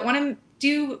I don't want to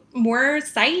do more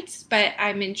sites, but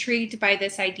I'm intrigued by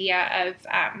this idea of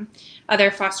other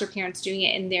foster parents doing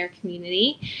it in their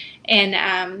community.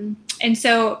 And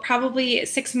so probably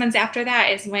 6 months after that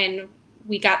is when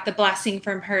we got the blessing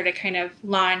from her to kind of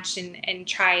launch and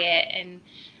try it, and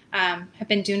have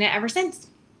been doing it ever since.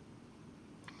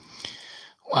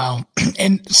 Wow.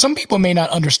 And some people may not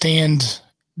understand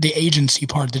the agency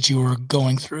part that you were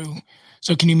going through.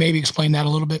 So can you maybe explain that a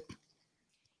little bit?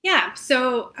 Yeah.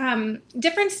 So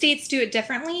different states do it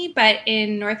differently, but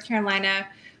in North Carolina,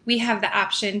 we have the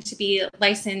option to be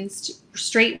licensed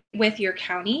straight with your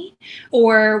county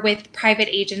or with private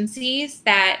agencies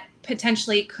that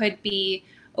potentially could be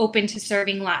open to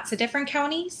serving lots of different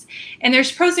counties. And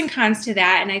there's pros and cons to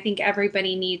that. And I think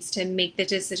everybody needs to make the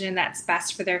decision that's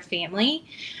best for their family.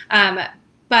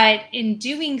 But in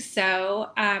doing so,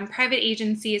 private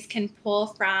agencies can pull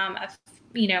from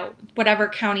whatever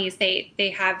counties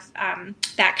they have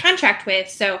that contract with.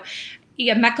 So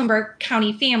a Mecklenburg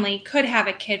County family could have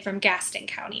a kid from Gaston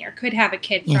County, or could have a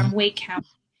kid from Wake County.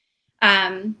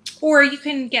 Or you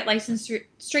can get licensed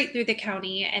straight through the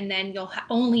county, and then you'll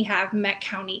only have Met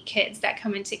County kids that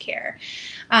come into care.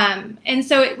 And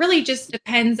so it really just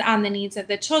depends on the needs of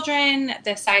the children,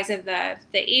 the size of the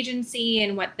agency,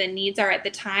 and what the needs are at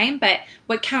the time. But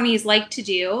what counties like to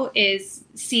do is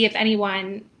see if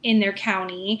anyone in their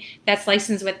county that's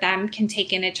licensed with them can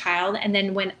take in a child. And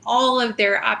then when all of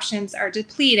their options are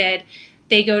depleted,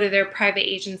 they go to their private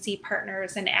agency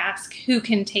partners and ask who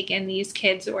can take in these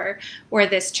kids or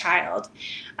this child.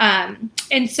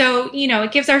 And so,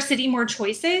 it gives our city more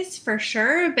choices for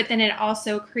sure, but then it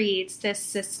also creates this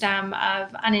system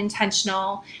of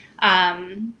unintentional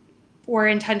or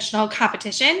intentional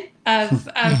competition of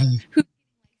who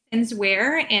licensed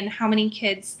where and how many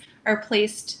kids are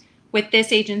placed with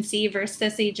this agency versus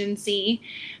this agency.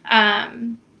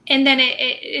 And then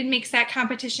it makes that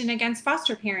competition against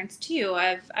foster parents too,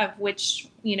 of which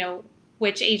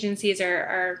agencies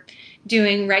are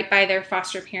doing right by their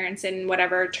foster parents in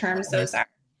whatever terms those are.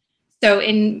 So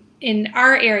in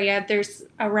our area, there's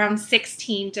around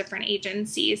 16 different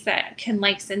agencies that can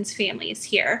license families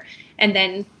here, and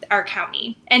then our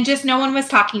county. And just no one was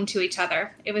talking to each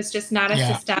other. It was just not a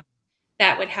system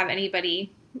that would have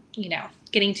anybody,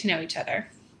 getting to know each other.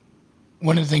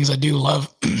 One of the things I do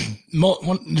love,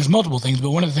 there's multiple things,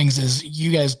 but one of the things is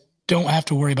you guys don't have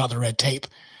to worry about the red tape.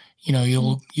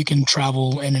 You can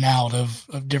travel in and out of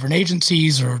different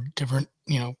agencies or different,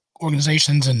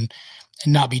 organizations and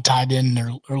not be tied in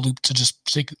or looped to just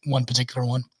one particular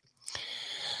one.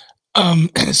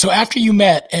 So after you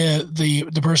met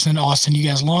the person in Austin, you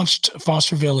guys launched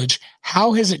Foster Village.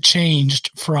 How has it changed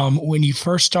from when you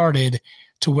first started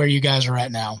to where you guys are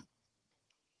at now?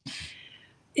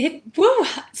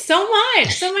 So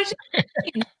much.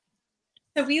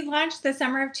 So we launched the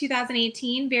summer of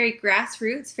 2018, very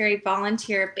grassroots, very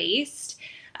volunteer based,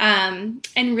 and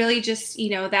really just,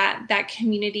 that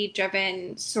community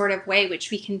driven sort of way, which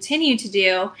we continue to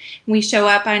do. We show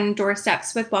up on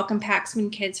doorsteps with welcome packs when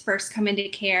kids first come into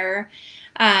care.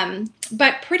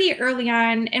 But pretty early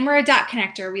on, and we're a dot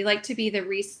connector. We like to be the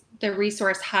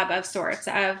resource hub of sorts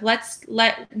of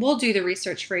we'll do the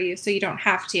research for you so you don't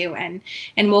have to, and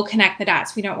we'll connect the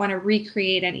dots. We don't want to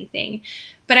recreate anything.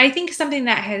 But I think something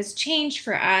that has changed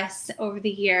for us over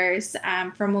the years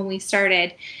from when we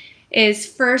started is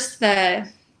first the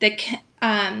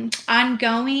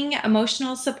ongoing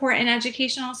emotional support and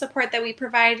educational support that we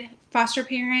provide foster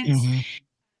parents. Mm-hmm.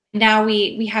 Now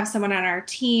we have someone on our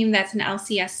team that's an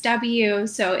LCSW,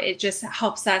 so it just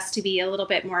helps us to be a little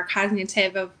bit more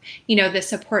cognitive of, the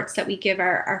supports that we give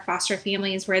our foster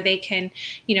families, where they can,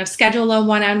 schedule a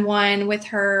one-on-one with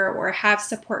her or have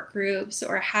support groups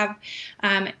or have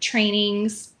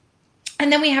trainings.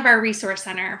 And then we have our resource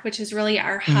center, which is really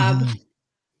our hub. Mm-hmm.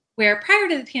 Where prior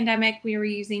to the pandemic, we were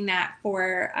using that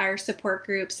for our support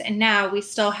groups. And now we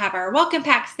still have our welcome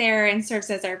packs there and serves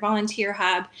as our volunteer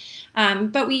hub.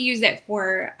 But we use it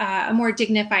for a more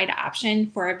dignified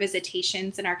option for our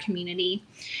visitations in our community.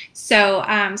 So,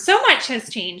 so much has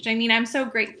changed. I mean, I'm so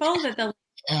grateful that the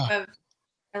life of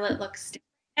Charlotte looks different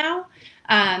now.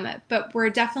 But we're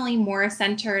definitely more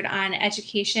centered on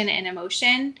education and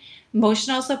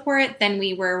emotional support than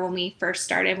we were when we first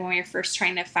started, when we were first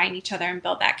trying to find each other and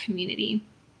build that community.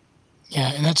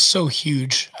 Yeah, and that's so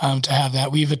huge to have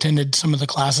that. We've attended some of the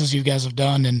classes you guys have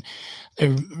done, and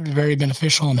they're very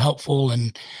beneficial and helpful,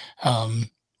 and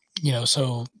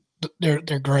so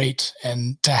they're great.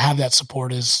 And to have that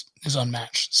support is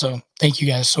unmatched. So thank you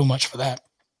guys so much for that.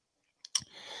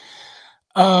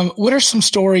 What are some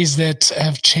stories that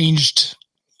have changed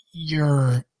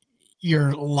your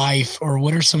life, or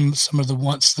what are some of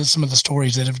the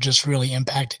stories that have just really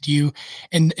impacted you?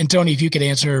 And Tony, if you could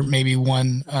answer maybe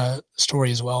one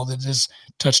story as well that has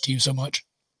touched you so much.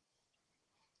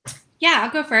 Yeah,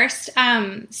 I'll go first.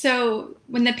 So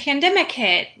when the pandemic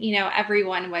hit,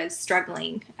 everyone was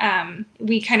struggling.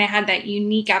 We kind of had that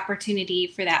unique opportunity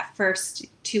for that first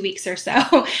 2 weeks or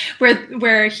so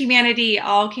where humanity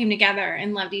all came together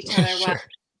and loved each other well.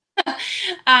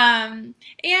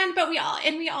 But we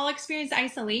all experienced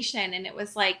isolation, and it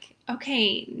was like,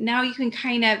 okay, now you can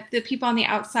the people on the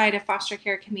outside of foster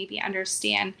care can maybe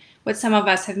understand what some of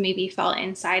us have maybe felt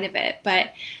inside of it.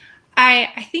 But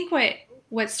I think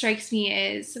what strikes me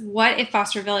is, what if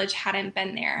Foster Village hadn't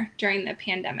been there during the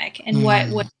pandemic, and what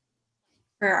would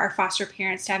for our foster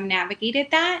parents to have navigated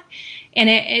that? And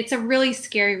it's a really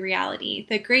scary reality.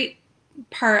 The great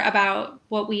part about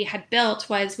what we had built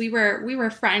was we were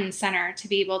front and center to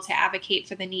be able to advocate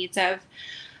for the needs of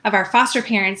our foster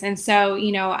parents. And so,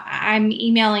 I'm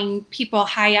emailing people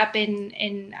high up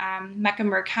in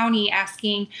Mecklenburg County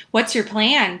asking, what's your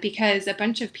plan? Because a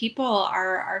bunch of people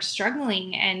are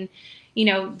struggling, and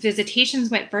visitations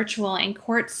went virtual, and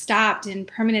courts stopped, and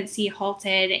permanency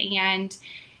halted, and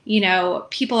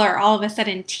people are all of a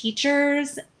sudden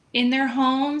teachers in their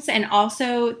homes and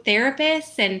also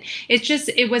therapists, and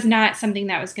it was not something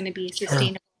that was going to be sustainable.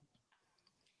 Sure.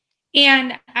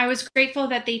 And I was grateful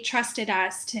that they trusted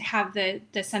us to have the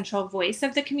central voice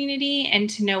of the community and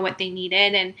to know what they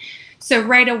needed. And so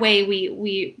right away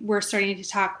we were starting to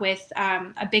talk with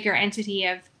a bigger entity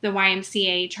of the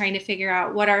YMCA, trying to figure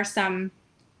out what are some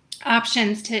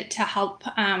options to help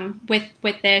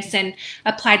with this, and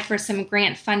applied for some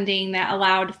grant funding that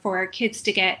allowed for kids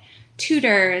to get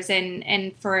tutors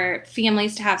and for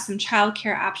families to have some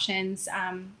childcare options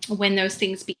when those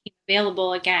things became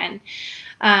available again.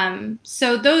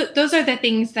 So those are the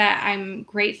things that I'm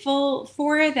grateful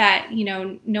for, that,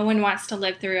 no one wants to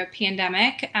live through a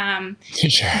pandemic.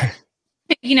 Sure.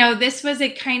 This was a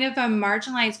kind of a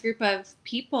marginalized group of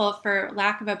people, for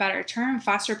lack of a better term.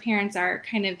 Foster parents are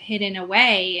kind of hidden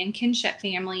away in kinship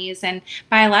families and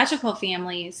biological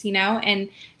families, and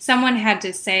someone had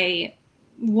to say,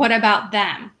 what about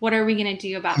them? What are we going to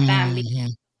do about them? Because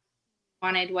what we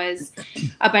wanted was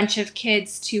a bunch of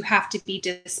kids to have to be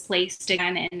displaced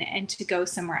again and to go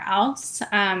somewhere else.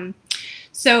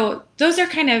 So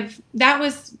that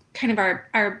was kind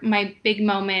of my big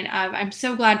moment of, I'm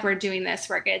so glad we're doing this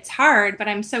work. It's hard, but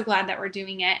I'm so glad that we're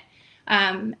doing it.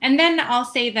 And then I'll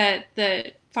say that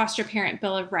the Foster Parent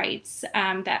Bill of Rights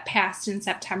that passed in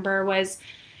September was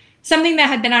something that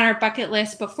had been on our bucket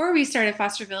list before we started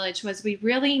Foster Village. Was we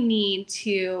really need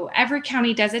to, every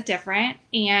county does it different,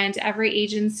 and every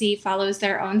agency follows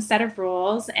their own set of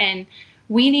rules, and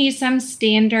we need some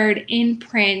standard in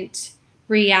print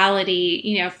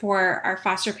reality, for our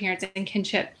foster parents and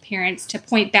kinship parents to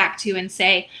point back to and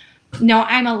say, no,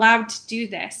 I'm allowed to do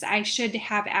this. I should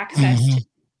have access to.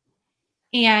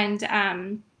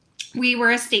 And we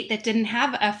were a state that didn't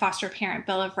have a Foster Parent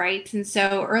Bill of Rights. And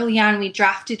so early on, we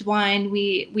drafted one.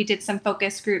 We did some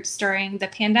focus groups during the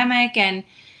pandemic and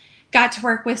got to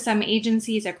work with some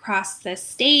agencies across the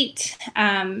state,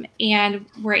 and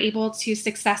were able to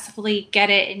successfully get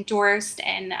it endorsed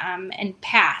and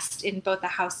passed in both the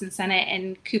House and Senate,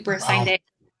 and Cooper signed it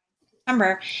in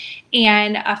September.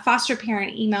 And a foster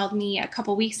parent emailed me a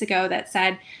couple weeks ago that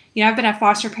said, I've been a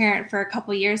foster parent for a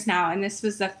couple years now, and this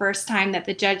was the first time that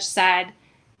the judge said,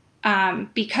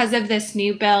 because of this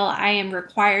new bill, I am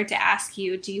required to ask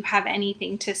you, do you have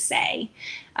anything to say?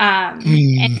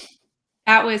 And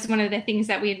that was one of the things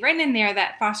that we had written in there,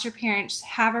 that foster parents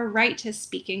have a right to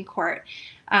speak in court.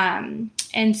 And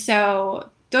so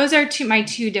those are my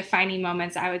two defining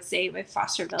moments, I would say, with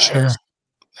Foster Village. Sure.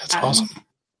 That's awesome.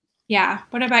 Yeah.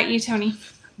 What about you, Tony?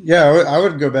 Yeah, I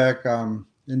would go back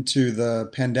into the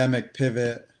pandemic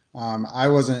pivot. I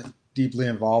wasn't deeply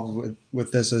involved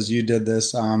with this as you did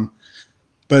this.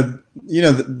 But,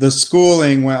 the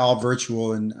schooling went all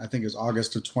virtual in, I think it was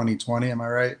August of 2020. Am I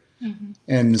right? Mm-hmm.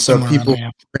 And so people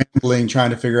were scrambling, trying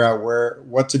to figure out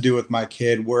what to do with my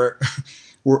kid.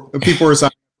 People were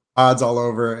signing odds all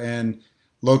over. And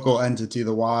local entity,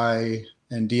 the Y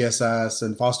and DSS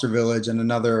and Foster Village and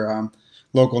another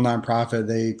local nonprofit.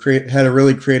 They had a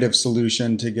really creative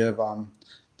solution to give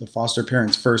the foster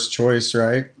parents first choice,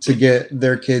 right, to get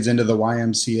their kids into the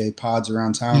YMCA pods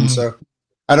around town. So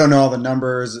I don't know all the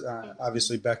numbers.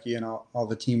 Obviously, Becky and all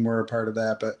the team were a part of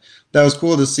that, but that was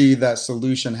cool to see that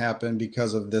solution happen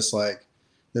because of this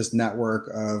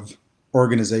network of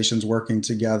organizations working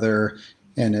together.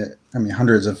 And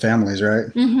hundreds of families, right?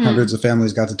 Hundreds of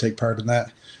families got to take part in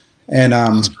that. And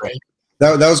that's great.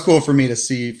 That was cool for me to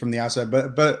see from the outside.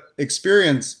 But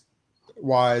experience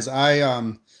wise,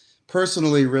 I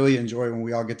personally really enjoy when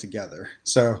we all get together.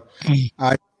 So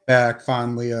I back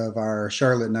fondly of our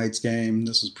Charlotte Knights game.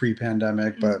 This was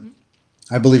pre-pandemic, but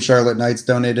I believe Charlotte Knights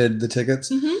donated the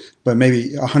tickets, but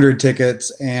maybe 100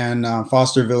 tickets, and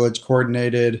Foster Village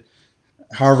coordinated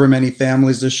however many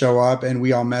families to show up, and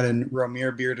we all met in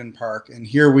Romere Bearden Park. And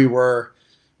here we were,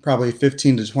 probably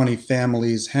 15 to 20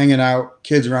 families hanging out,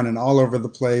 kids running all over the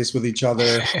place with each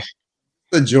other.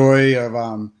 The joy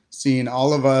of seeing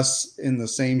all of us in the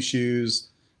same shoes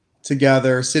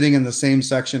together, sitting in the same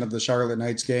section of the Charlotte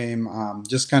Knights game,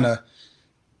 just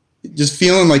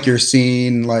feeling like you're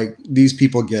seeing, like, these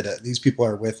people get it. These people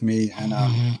are with me. And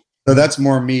so that's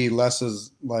more me, less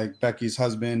as like Becky's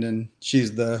husband, and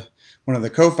she's one of the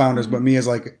co-founders, but me as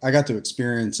like, I got to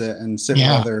experience it and sit with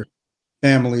other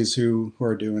families who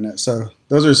are doing it. So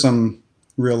those are some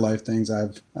real life things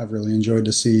I've really enjoyed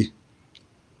to see.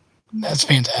 That's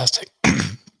fantastic.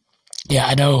 Yeah,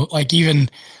 I know, like, even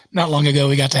not long ago,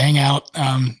 we got to hang out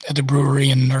at the brewery,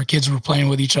 and our kids were playing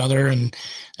with each other, and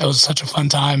that was such a fun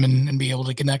time, and be able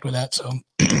to connect with that. So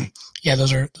yeah,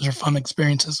 those are fun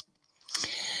experiences.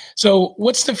 So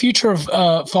what's the future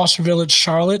of Foster Village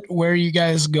Charlotte? Where are you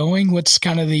guys going? What's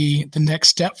kind of the next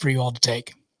step for you all to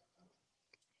take?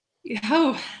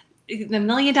 Oh, the $1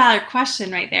 million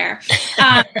question right there.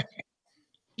 I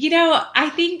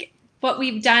think what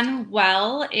we've done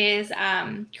well is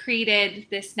created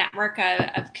this network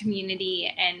of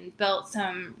community and built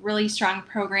some really strong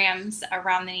programs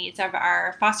around the needs of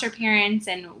our foster parents,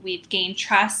 and we've gained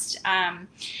trust.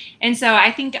 And so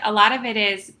I think a lot of it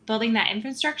is building that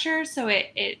infrastructure so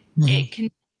it can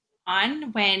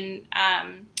on when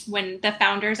the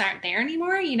founders aren't there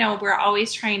anymore. We're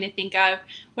always trying to think of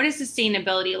what does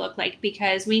sustainability look like,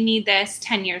 because we need this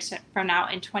 10 years from now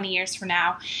and 20 years from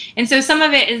now. And so some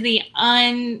of it is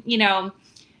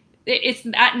it's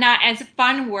not as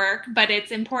fun work, but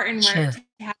it's important work to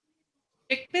have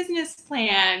business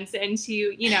plans and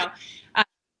to,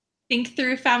 think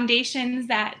through foundations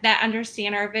that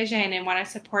understand our vision and want to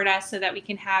support us so that we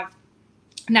can have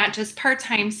not just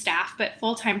part-time staff, but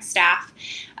full-time staff.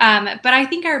 But I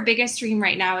think our biggest dream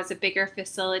right now is a bigger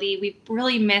facility. We've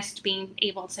really missed being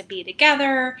able to be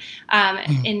together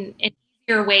in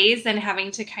easier ways than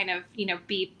having to kind of,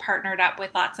 be partnered up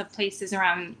with lots of places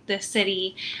around the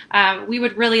city. We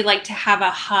would really like to have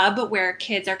a hub where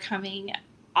kids are coming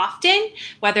often,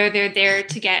 whether they're there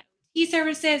to get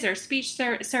services or speech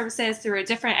services through a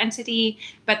different entity,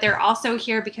 but they're also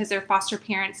here because their foster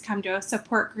parents come to a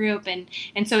support group, and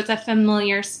so it's a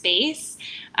familiar space.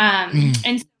 And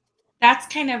so that's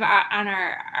kind of on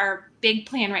our big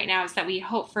plan right now, is that we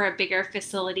hope for a bigger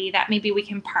facility that maybe we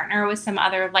can partner with some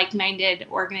other like-minded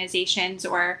organizations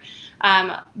or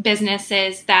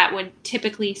businesses that would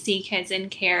typically see kids in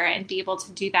care and be able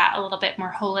to do that a little bit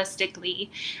more holistically.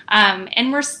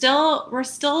 And we're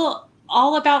still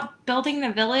all about building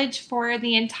the village for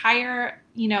the entire,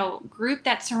 group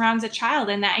that surrounds a child,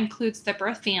 and that includes the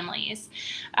birth families.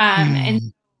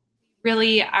 And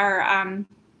really are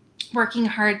working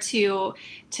hard to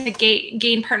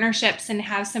gain partnerships and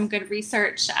have some good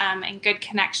research and good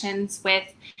connections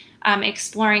with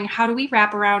exploring how do we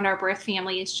wrap around our birth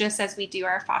families just as we do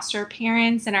our foster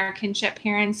parents and our kinship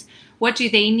parents. What do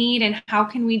they need, and how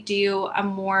can we do a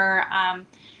more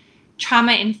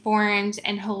trauma-informed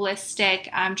and holistic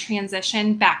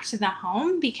transition back to the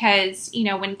home? Because,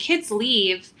 when kids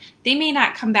leave, they may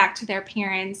not come back to their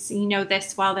parents,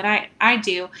 this well that I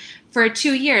do, for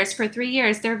 2 years, for 3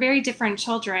 years. They're very different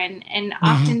children. And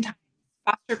oftentimes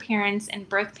foster parents and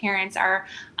birth parents are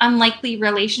unlikely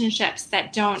relationships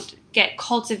that don't get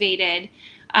cultivated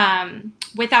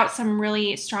without some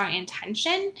really strong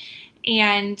intention.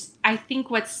 And I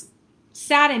think what's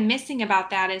sad and missing about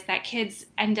that is that kids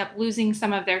end up losing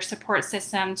some of their support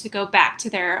system to go back to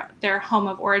their home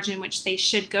of origin, which they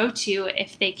should go to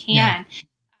if they can.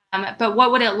 But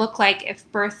what would it look like if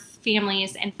birth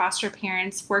families and foster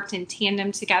parents worked in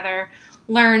tandem together,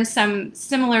 learned some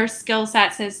similar skill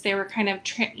sets as they were kind of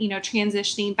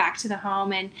transitioning back to the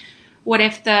home? And what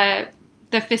if the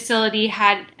facility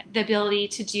had the ability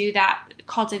to do that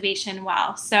cultivation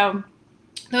well. So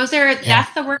that's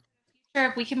the work.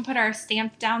 If we can put our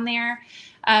stamp down there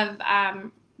of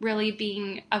really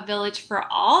being a village for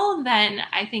all, then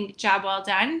I think job well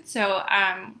done. So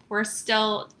we're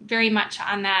still very much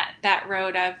on that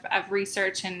road of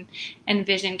research and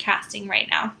vision casting right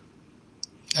now.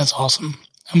 That's awesome.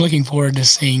 I'm looking forward to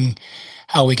seeing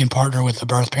how we can partner with the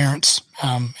birth parents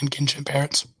and kinship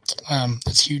parents.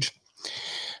 It's huge.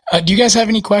 Do you guys have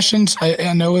any questions?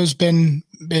 I know it's been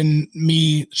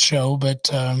me show, but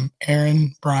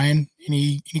Aaron, Brian,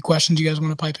 any questions you guys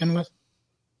want to pipe in with?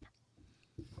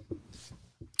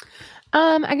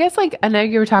 I guess I know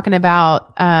you were talking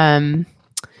about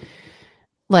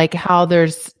how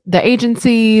there's the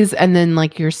agencies and then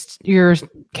your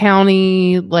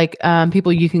county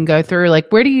people you can go through.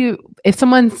 Where do you, if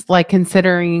someone's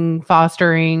considering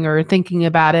fostering or thinking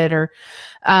about it, or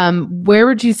where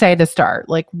would you say to start?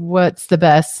 What's the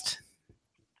best?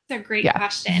 That's a great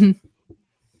question.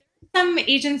 Some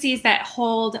agencies that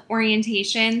hold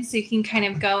orientation, so you can kind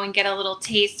of go and get a little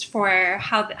taste for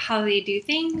how they do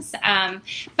things.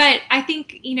 But I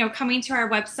think, coming to our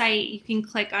website, you can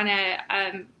click on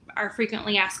our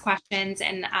frequently asked questions,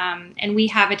 and we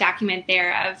have a document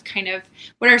there of kind of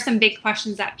what are some big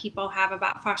questions that people have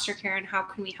about foster care and how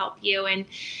can we help you. And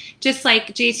just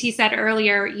like JT said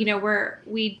earlier,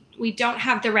 we don't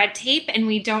have the red tape and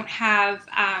we don't have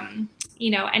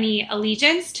any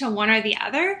allegiance to one or the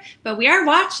other, but we are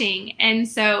watching. And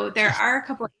so there are a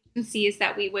couple of agencies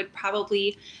that we would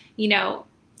probably,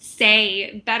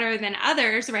 say better than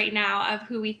others right now of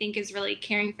who we think is really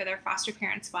caring for their foster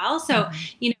parents well. So,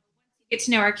 get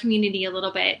to know our community a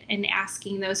little bit and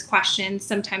asking those questions.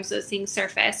 Sometimes those things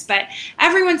surface, but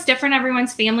everyone's different.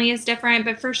 Everyone's family is different,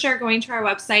 but for sure going to our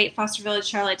website,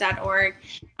 fostervillagecharlotte.org.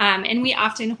 And we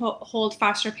often hold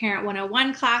foster parent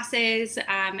 101 classes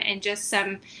and just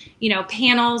some,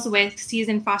 panels with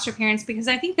seasoned foster parents, because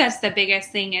I think that's the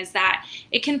biggest thing is that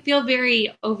it can feel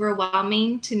very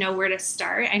overwhelming to know where to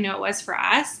start. I know it was for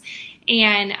us.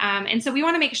 And so we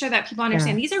want to make sure that people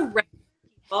understand these are regular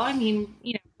people. I mean,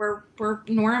 we're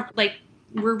normal,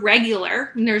 we're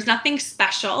regular and there's nothing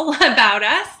special about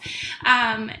us.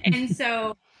 And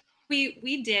so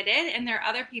we did it, and there are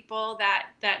other people that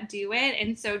do it.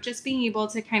 And so just being able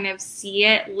to kind of see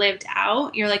it lived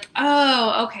out, you're like,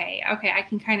 oh, okay. I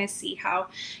can kind of see how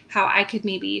I could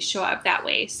maybe show up that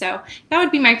way. So that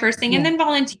would be my first thing. And then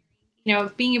volunteering,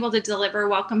 being able to deliver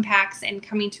welcome packs and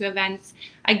coming to events,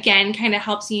 again, kind of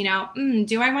helps you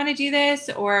do I want to do this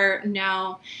or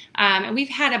no? And we've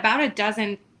had about a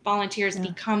dozen volunteers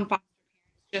become foster parents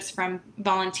just from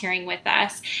volunteering with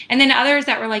us. And then others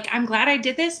that were like, I'm glad I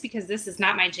did this because this is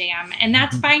not my jam. And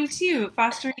that's fine too.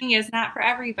 Fostering is not for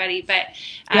everybody, but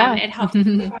it helps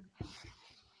members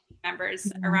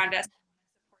around us support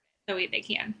it the way they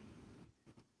can.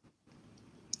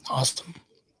 Awesome.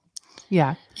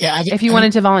 Yeah. If you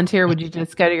wanted to volunteer, would you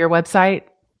just go to your website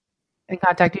and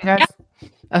contact you guys? Yeah.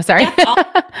 Oh, sorry.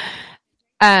 Yeah,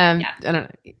 I don't know.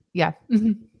 Yeah.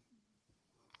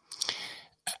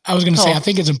 I was going to say, I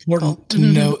think it's important to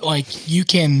know, you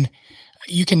can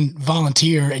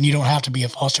volunteer and you don't have to be a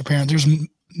foster parent. There's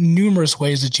numerous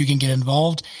ways that you can get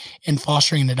involved in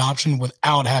fostering and adoption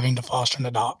without having to foster and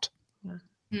adopt.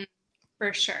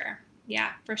 For sure.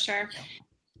 Yeah, for sure.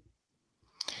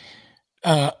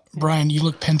 Brian, you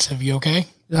look pensive. You okay?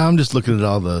 I'm just looking at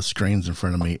all the screens in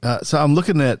front of me. So I'm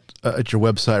looking at your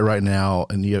website right now,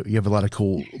 and you have a lot of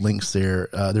cool links there.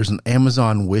 There's an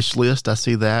Amazon wish list. I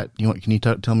see that. Can you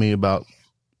tell me about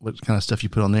what kind of stuff you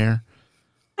put on there?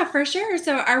 Yeah, for sure.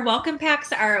 So our welcome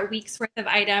packs are a week's worth of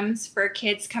items for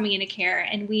kids coming into care,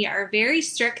 and we are very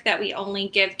strict that we only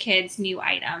give kids new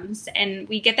items. And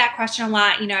we get that question a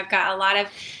lot. I've got a lot of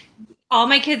all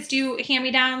my kids do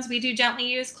hand-me-downs. We do gently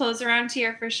used clothes around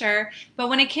here for sure. But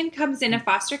when a kid comes into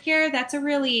foster care, that's a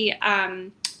really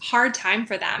hard time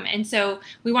for them. And so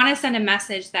we want to send a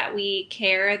message that we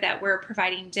care, that we're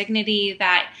providing dignity,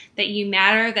 that you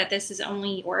matter, that this is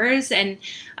only yours. And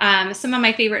some of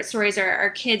my favorite stories are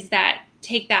kids that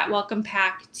take that welcome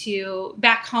pack to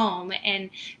back home and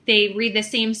they read the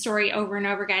same story over and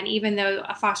over again, even though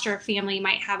a foster family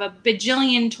might have a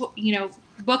bajillion,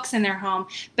 books in their home,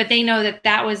 but they know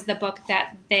that was the book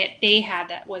that they had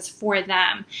that was for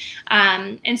them.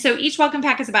 And so each welcome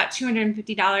pack is about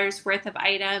 $250 worth of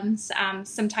items,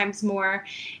 sometimes more,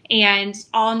 and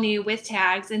all new with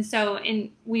tags. And so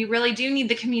we really do need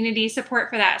the community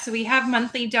support for that. So we have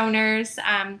monthly donors,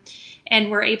 and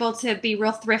we're able to be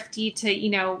real thrifty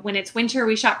to, when it's winter,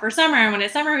 we shop for summer, and when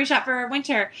it's summer, we shop for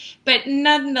winter. But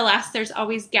nonetheless, there's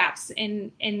always gaps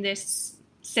in this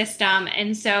system.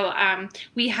 And so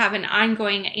we have an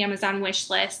ongoing Amazon wish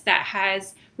list that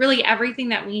has really everything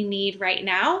that we need right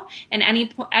now. And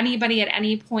anybody at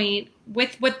any point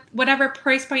with whatever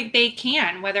price point they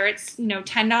can, whether it's,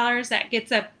 $10 that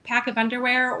gets a pack of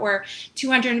underwear or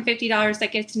 $250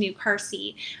 that gets a new car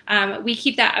seat. We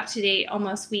keep that up to date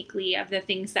almost weekly of the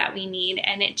things that we need,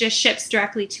 and it just ships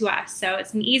directly to us. So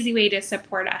it's an easy way to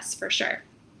support us for sure.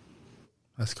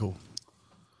 That's cool.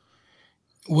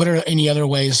 What are any other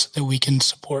ways that we can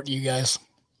support you guys?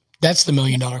 That's the $1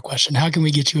 million question. How can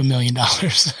we get you $1 million?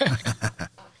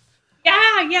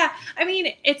 Yeah. I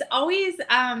mean, it's always,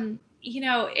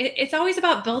 it's always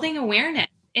about building awareness.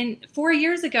 And 4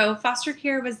 years ago, foster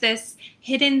care was this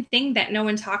hidden thing that no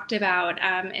one talked about.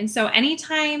 And so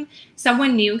anytime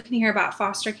someone new can hear about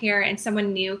foster care and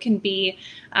someone new can be,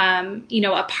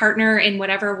 a partner in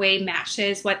whatever way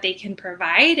matches what they can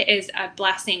provide is a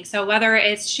blessing. So whether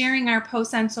it's sharing our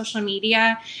posts on social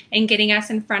media and getting us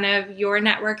in front of your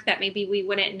network that maybe we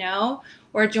wouldn't know,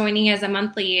 or joining as a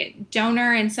monthly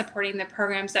donor and supporting the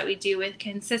programs that we do with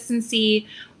consistency,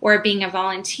 or being a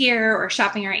volunteer, or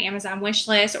shopping our Amazon wish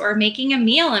list, or making a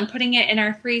meal and putting it in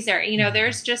our freezer.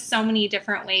 There's just so many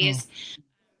different ways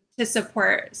to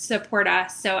support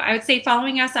us. So I would say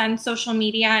following us on social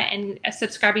media and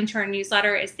subscribing to our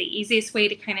newsletter is the easiest way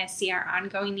to kind of see our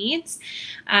ongoing needs.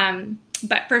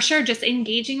 But for sure, just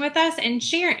engaging with us and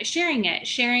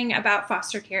sharing about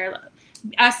foster care.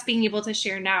 Us being able to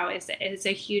share now is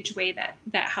a huge way that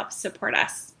helps support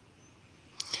us.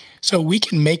 So we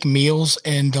can make meals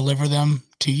and deliver them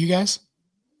to you guys?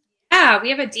 Yeah, we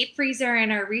have a deep freezer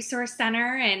in our resource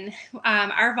center, and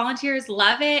our volunteers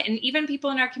love it. And even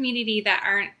people in our community that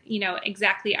aren't,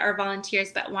 exactly our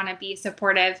volunteers, but want to be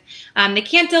supportive, they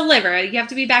can't deliver. You have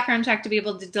to be background checked to be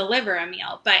able to deliver a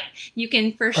meal, but you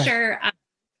can for sure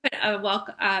put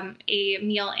a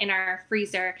meal in our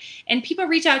freezer. And people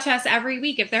reach out to us every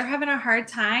week if they're having a hard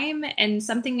time and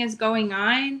something is going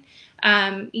on.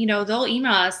 They'll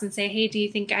email us and say, hey, do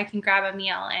you think I can grab a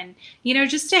meal? And,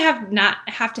 just to not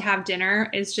have to have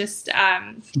dinner is just,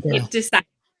 it's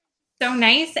so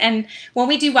nice. And when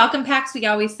we do welcome packs, we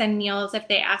always send meals if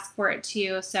they ask for it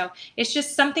too. So it's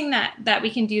just something that we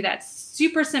can do that's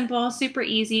super simple, super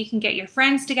easy. You can get your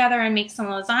friends together and make some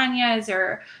lasagnas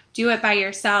or do it by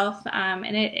yourself.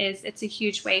 And it's a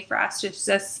huge way for us to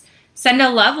just send a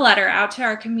love letter out to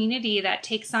our community that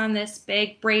takes on this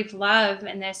big, brave love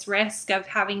and this risk of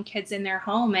having kids in their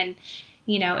home. And,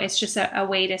 it's just a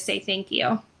way to say thank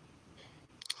you.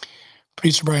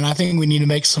 Producer Brian, I think we need to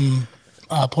make some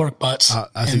pork butts.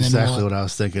 That's exactly what I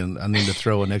was thinking. I need to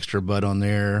throw an extra butt on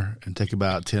there and take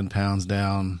about 10 pounds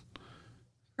down.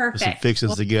 Perfect. Put some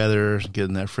fixings together, get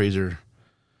in that freezer.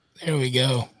 There we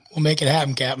go. We'll make it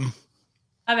happen, Captain.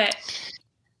 Love it.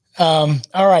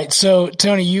 All right. So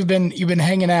Tony, you've been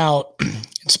hanging out.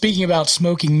 Speaking about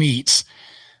smoking meats,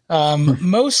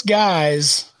 most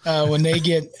guys, when they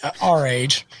get our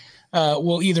age,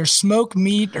 will either smoke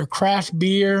meat or craft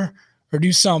beer or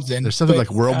do something. There's something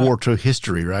like World War II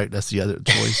history, right? That's the other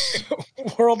choice.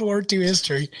 World War II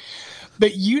history.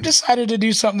 But you decided to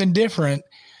do something different.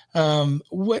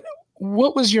 What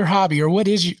was your hobby, or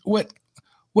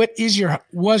was your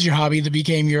hobby that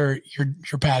became your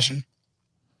passion?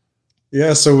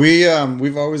 Yeah, so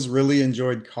we've always really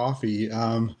enjoyed coffee.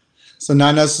 So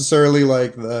not necessarily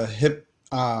like the hip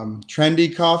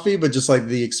trendy coffee, but just like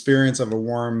the experience of a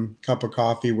warm cup of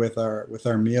coffee with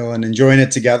our meal and enjoying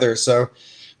it together. So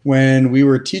when we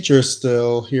were teachers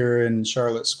still here in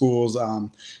Charlotte schools,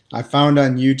 I found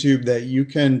on YouTube that you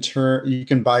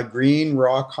can buy green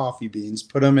raw coffee beans,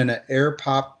 put them in an air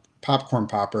popcorn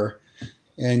popper,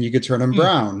 and you could turn them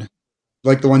brown,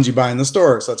 like the ones you buy in the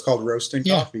store. So it's called roasting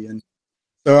coffee. And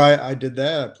so I did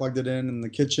that. I plugged it in the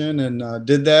kitchen and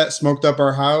did that, smoked up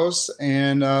our house,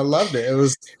 and loved it.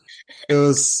 It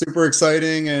was super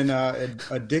exciting and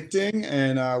addicting,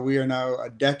 and we are now a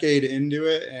decade into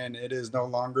it, and it is no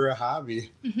longer a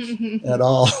hobby at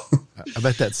all. I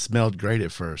bet that smelled great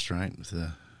at first, right?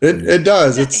 It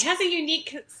does. It has a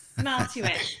unique smell to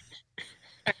it.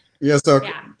 Yeah, so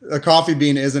a coffee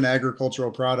bean is an agricultural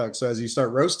product. So as you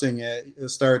start roasting it, it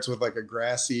starts with like a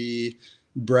grassy,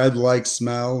 bread-like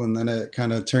smell, and then it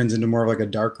kind of turns into more of like a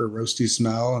darker, roasty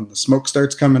smell, and the smoke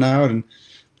starts coming out. And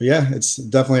it's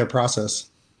definitely a process.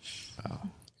 Wow.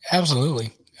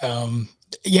 Absolutely.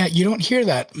 You don't hear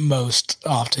that most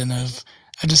often. I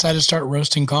decided to start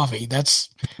roasting coffee. That's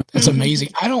amazing.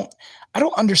 I don't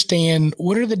understand,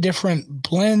 what are the different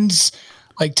blends?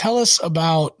 Like, tell us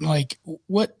about like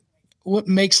what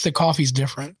makes the coffees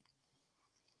different.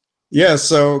 Yeah,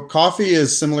 so coffee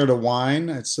is similar to wine.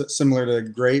 It's similar to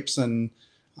grapes, and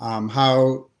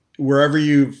how wherever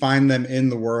you find them in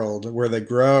the world, where they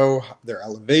grow, their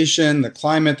elevation, the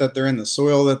climate that they're in, the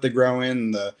soil that they grow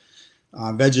in, the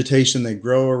vegetation they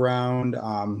grow around,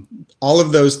 all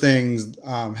of those things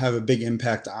have a big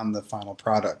impact on the final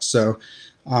product. So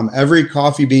every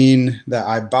coffee bean that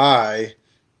I buy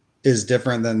is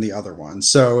different than the other one.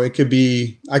 So it could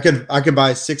be, I could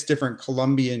buy 6 different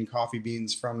Colombian coffee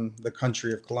beans from the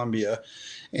country of Colombia,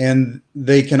 and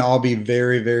they can all be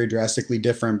very, very drastically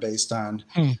different based on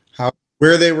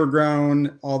where they were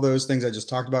grown, all those things I just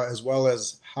talked about, as well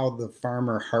as how the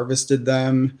farmer harvested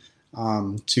them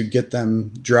to get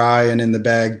them dry and in the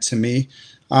bag to me.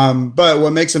 But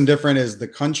what makes them different is the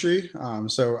country.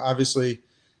 So obviously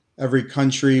every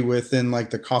country within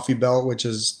like the coffee belt, which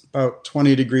is about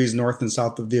 20 degrees north and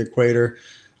south of the equator,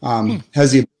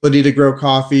 has the ability to grow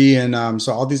coffee. And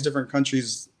so all these different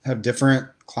countries have different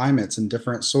climates and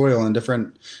different soil and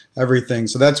different everything.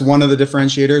 So that's one of the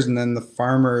differentiators. And then the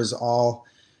farmers all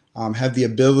have the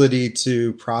ability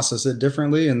to process it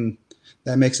differently, and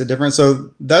that makes a difference.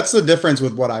 So that's the difference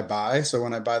with what I buy. So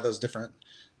when I buy those different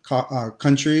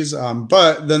countries,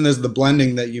 but then there's the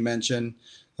blending that you mentioned.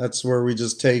 That's where we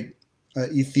just take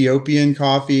Ethiopian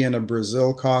coffee and a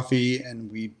Brazil coffee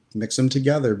and we mix them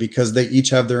together because they each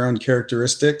have their own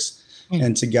characteristics,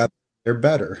 and together they're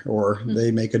better, or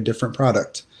they make a different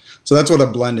product. So that's what a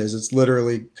blend is. It's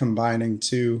literally combining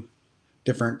 2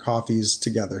 different coffees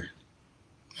together.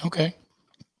 Okay.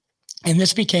 And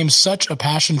this became such a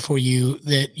passion for you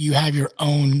that you have your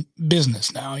own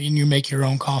business now, and you make your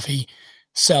own coffee,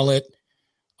 sell it,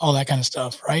 all that kind of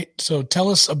stuff, right? So tell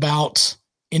us about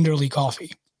Enderley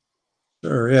Coffee.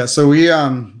 Sure. Yeah. So we,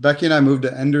 Becky and I moved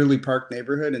to Enderley Park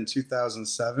neighborhood in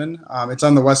 2007. It's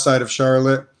on the west side of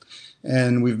Charlotte,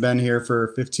 and we've been here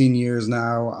for 15 years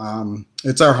now.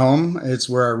 It's our home. It's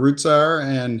where our roots are.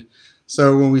 And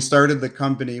so when we started the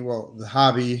company, well, the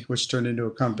hobby, which turned into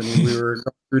a company, we were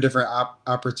going through different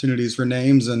opportunities for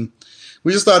names, and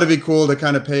we just thought it'd be cool to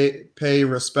kind of pay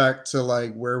respect to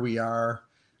like where we are.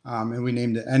 And we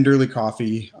named it Enderley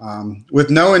Coffee,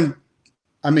 with no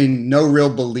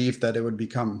real belief that it would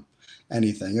become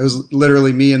anything. It was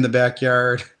literally me in the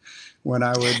backyard when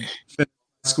I would finish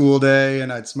school day,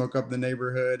 and I'd smoke up the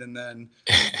neighborhood and then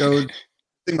go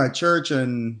to my church,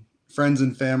 and friends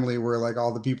and family were like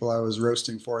all the people I was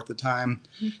roasting for at the time,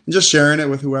 and just sharing it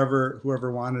with whoever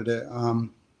wanted it.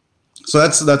 So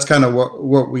that's kind of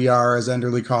what we are as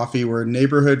Enderley Coffee. We're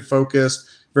neighborhood focused,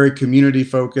 very community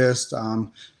focused.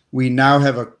 We now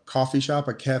have a coffee shop,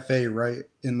 a cafe right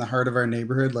in the heart of our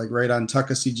neighborhood, like right on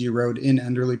Tuckasegee Road in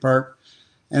Enderley Park.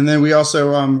 And then we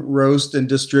also roast and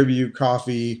distribute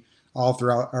coffee all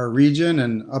throughout our region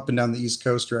and up and down the East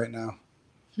Coast right now.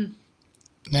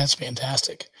 That's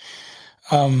fantastic.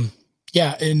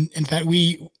 Yeah. In fact,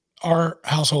 our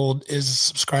household is a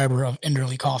subscriber of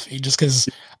Enderley Coffee just because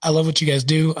I love what you guys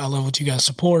do. I love what you guys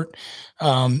support.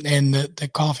 And the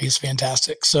coffee is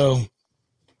fantastic. So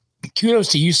kudos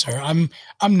to you, sir.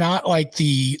 I'm not like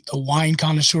the wine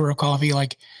connoisseur of coffee.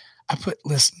 Like I put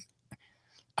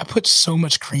so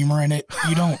much creamer in it.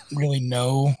 You don't really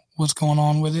know what's going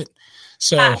on with it.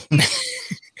 So not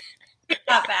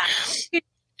bad.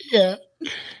 Yeah.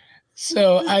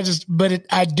 So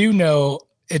I do know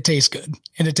it tastes good,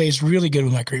 and it tastes really good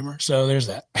with my creamer. So there's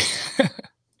that.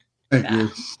 Thank you.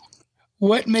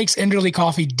 What makes Enderley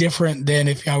Coffee different than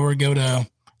if I were to go to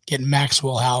get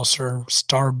Maxwell House or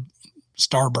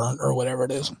Starburnt or whatever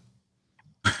it is?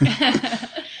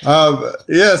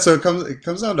 Yeah, so it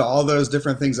comes down to all those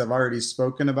different things I've already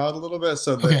spoken about a little bit.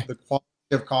 So the quality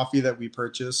of coffee that we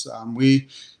purchase,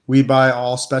 we buy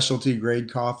all specialty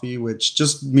grade coffee, which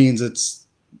just means it's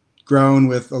grown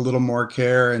with a little more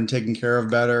care and taken care of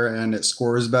better, and it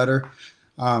scores better.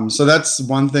 So that's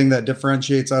one thing that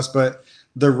differentiates us. But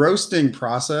the roasting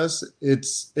process, it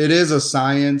is a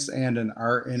science and an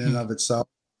art in and of itself,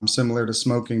 similar to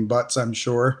smoking butts, I'm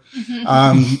sure.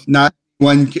 Not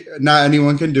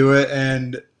anyone can do it,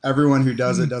 and everyone who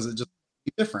does it just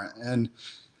different. And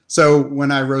so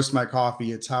when I roast my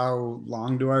coffee, it's how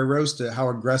long do I roast it? How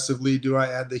aggressively do I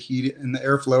add the heat and the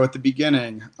airflow at the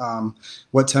beginning?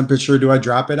 What temperature do I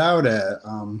drop it out at?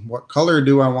 What color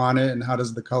do I want it? And how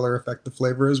does the color affect the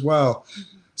flavor as well?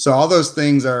 So all those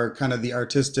things are kind of the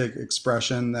artistic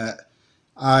expression that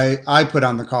I put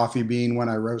on the coffee bean when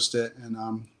I roast it. And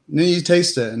then you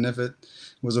taste it. And if it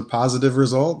was a positive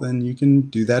result, then you can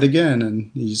do that again.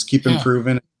 And you just keep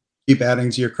improving, keep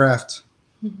adding to your craft.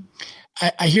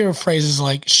 I hear phrases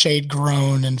like shade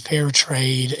grown and fair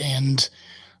trade and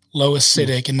low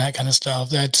acidic and that kind of stuff.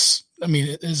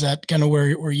 Is that kind of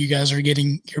where you guys are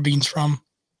getting your beans from?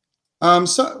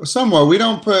 So somewhat. We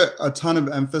don't put a ton of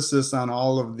emphasis on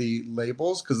all of the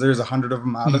labels because there's 100 of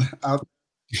them out.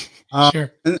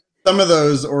 Sure. And some of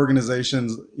those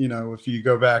organizations, if you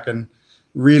go back and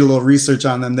read a little research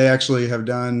on them, they actually have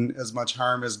done as much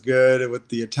harm as good with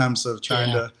the attempts of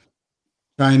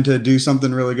trying to do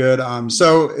something really good.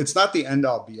 So it's not the end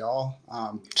all be all.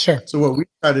 Sure. So what we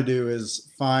try to do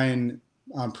is find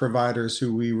providers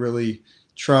who we really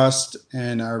trust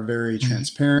and are very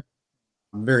transparent,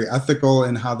 very ethical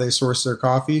in how they source their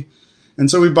coffee. And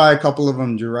so we buy a couple of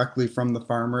them directly from the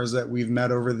farmers that we've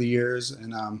met over the years.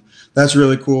 And that's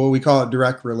really cool. We call it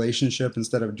direct relationship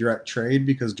instead of direct trade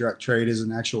because direct trade is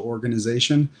an actual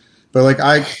organization. But like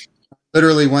I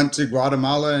literally went to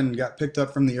Guatemala and got picked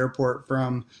up from the airport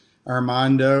from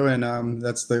Armando. And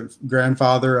that's the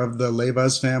grandfather of the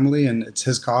Leyvas family. And it's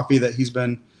his coffee that he's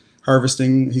been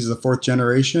harvesting. He's the 4th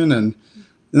generation. And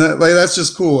that's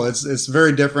just cool. It's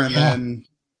very different than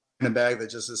in a bag that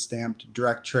just is stamped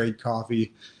direct trade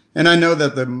coffee. And I know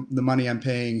that the money I'm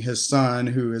paying his son,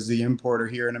 who is the importer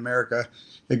here in America,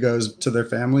 it goes to their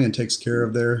family and takes care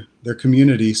of their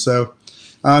community. So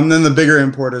then the bigger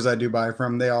importers I do buy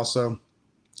from, they also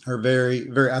are very,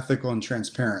 very ethical and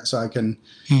transparent. So I can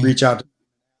reach out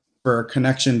for a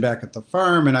connection back at the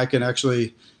farm, and I can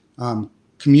actually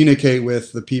communicate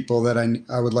with the people that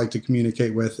I would like to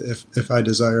communicate with if I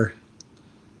desire.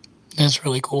 That's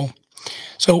really cool.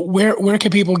 So where can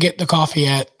people get the coffee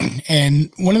at?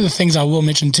 And one of the things I will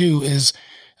mention too is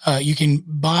you can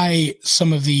buy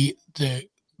some of the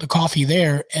coffee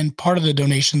there, and part of the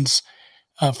donations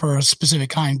for a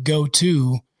specific kind go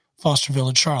to Foster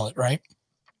Village Charlotte, right?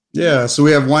 Yeah, so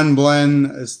we have one blend.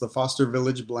 It's the Foster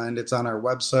Village blend. It's on our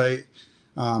website,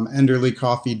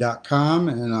 enderleycoffee.com.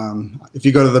 And if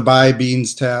you go to the Buy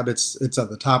Beans tab, it's at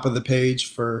the top of the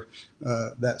page for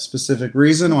that specific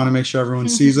reason. I want to make sure everyone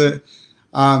sees it.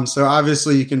 So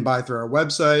obviously you can buy through our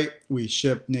website. We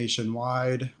ship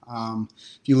nationwide.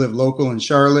 If you live local in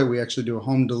Charlotte, we actually do a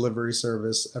home delivery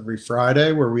service every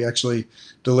Friday where we actually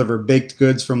deliver baked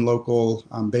goods from local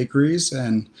bakeries.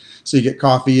 And so you get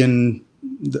coffee, and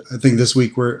I think this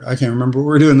week I can't remember what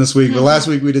we're doing this week, but last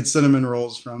week we did cinnamon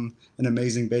rolls from an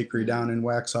amazing bakery down in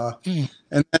Waxhaw.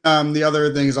 And then, the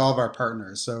other thing is all of our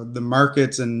partners. So the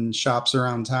markets and shops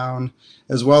around town,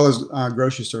 as well as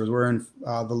grocery stores. We're in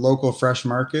the local fresh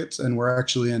markets, and we're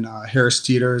actually in Harris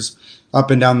Teeter's up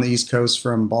and down the East Coast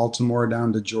from Baltimore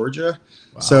down to Georgia.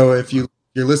 Wow. So if you're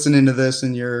listening to this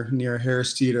and you're near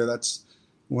Harris Teeter, that's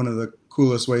one of the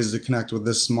coolest ways to connect with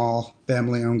this small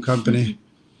family-owned company.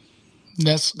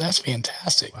 That's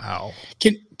fantastic. Wow.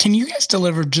 Can you guys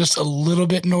deliver just a little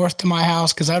bit north to my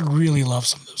house? Because I'd really love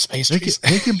some of those pastries.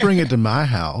 They can bring it to my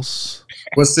house.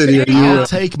 What city are you I'll in?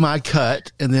 take my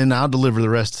cut, and then I'll deliver the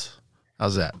rest.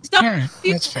 How's that? Yeah,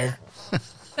 that's fair.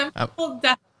 Some people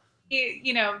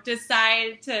definitely,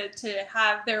 decide to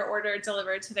have their order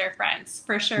delivered to their friends.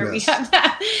 For sure, yes. We have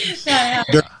that.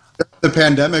 During the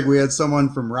pandemic, we had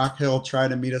someone from Rock Hill try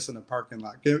to meet us in a parking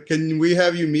lot. Can we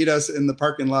have you meet us in the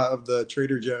parking lot of the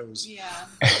Trader Joe's? Yeah.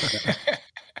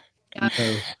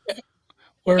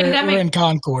 We're in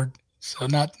Concord, so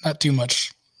not too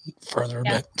much further,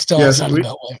 but still outside the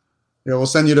Beltway. Yeah, we'll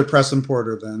send you to Preston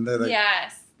Porter then.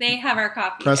 Yes, they have our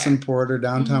coffee. Preston Porter,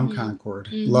 downtown Concord.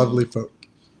 Lovely folk.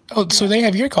 Oh, so they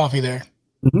have your coffee there.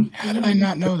 How did I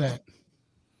not know that?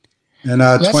 And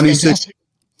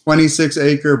 26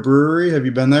 acre brewery. Have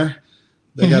you been there?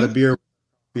 They got a beer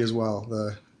as well.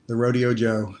 The Rodeo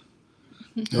Joe.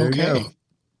 There you go.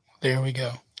 There we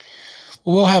go.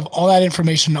 Well, we'll have all that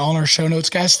information on our show notes,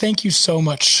 guys. Thank you so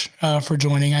much for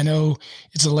joining. I know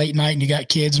it's a late night and you got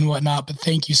kids and whatnot, but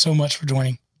thank you so much for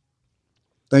joining.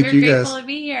 Thank you, guys. We're grateful to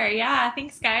be here. Yeah,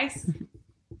 thanks, guys.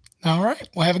 All right.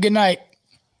 Well, have a good night.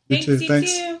 You too.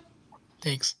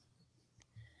 Thanks.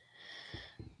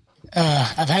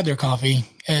 I've had their coffee.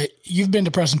 You've been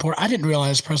to Preston Porter. I didn't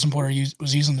realize Preston Porter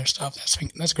was using their stuff.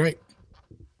 That's great.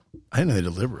 I didn't know they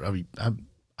deliver. I mean,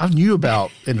 I knew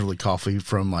about Enderley Coffee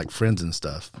from like friends and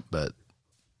stuff, but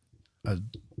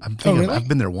I'm thinking really? I've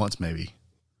been there once maybe.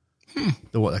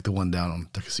 The one down on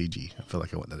Tuckasegee. I feel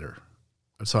like I went there.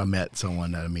 So I met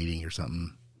someone at a meeting or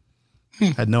something.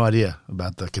 Had no idea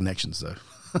about the connections though.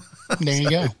 There you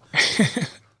go.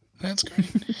 That's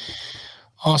great.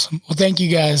 Awesome. Well, thank you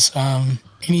guys.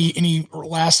 Any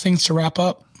last things to wrap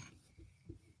up?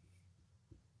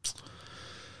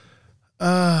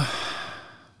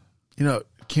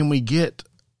 Can we get,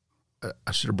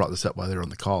 I should have brought this up while they were on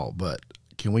the call, but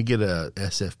can we get a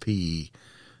SFP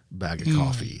bag of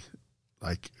coffee?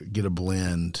 Like get a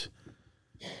blend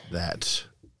that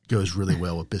goes really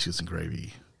well with biscuits and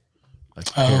gravy. Like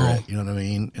carrot, you know what I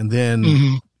mean? And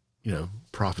then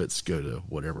profits go to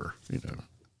whatever,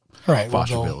 right.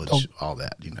 Foster Village, all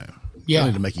that, We don't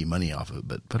need to make any money off of it,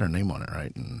 but put our name on it,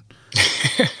 right? And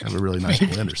have a really nice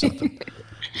blend or something.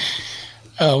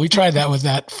 We tried that with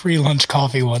that free lunch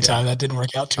coffee one time. That didn't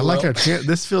work out too well. I like our chair.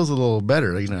 This feels a little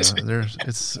better. I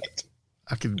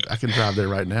can drive there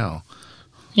right now.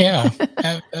 Yeah,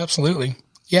 absolutely.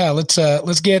 Yeah.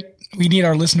 We need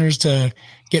our listeners to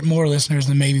get more listeners,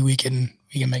 and maybe we can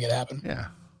make it happen. Yeah.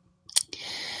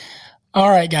 All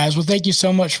right, guys. Well, thank you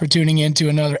so much for tuning in to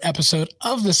another episode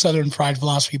of the Southern Fried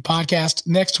Philosophy Podcast.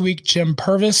 Next week, Jim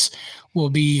Purvis will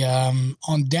be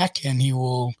on deck, and he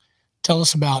will tell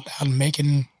us about how to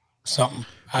making something.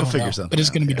 We'll figure something but it's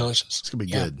out, going to be delicious. It's going to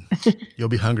be good. You'll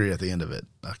be hungry at the end of it.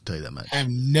 I'll tell you that much. I have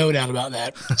no doubt about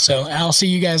that. So I'll see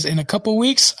you guys in a couple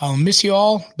weeks. I'll miss you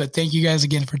all, but thank you guys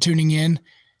again for tuning in.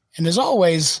 And as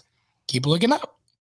always, keep looking up.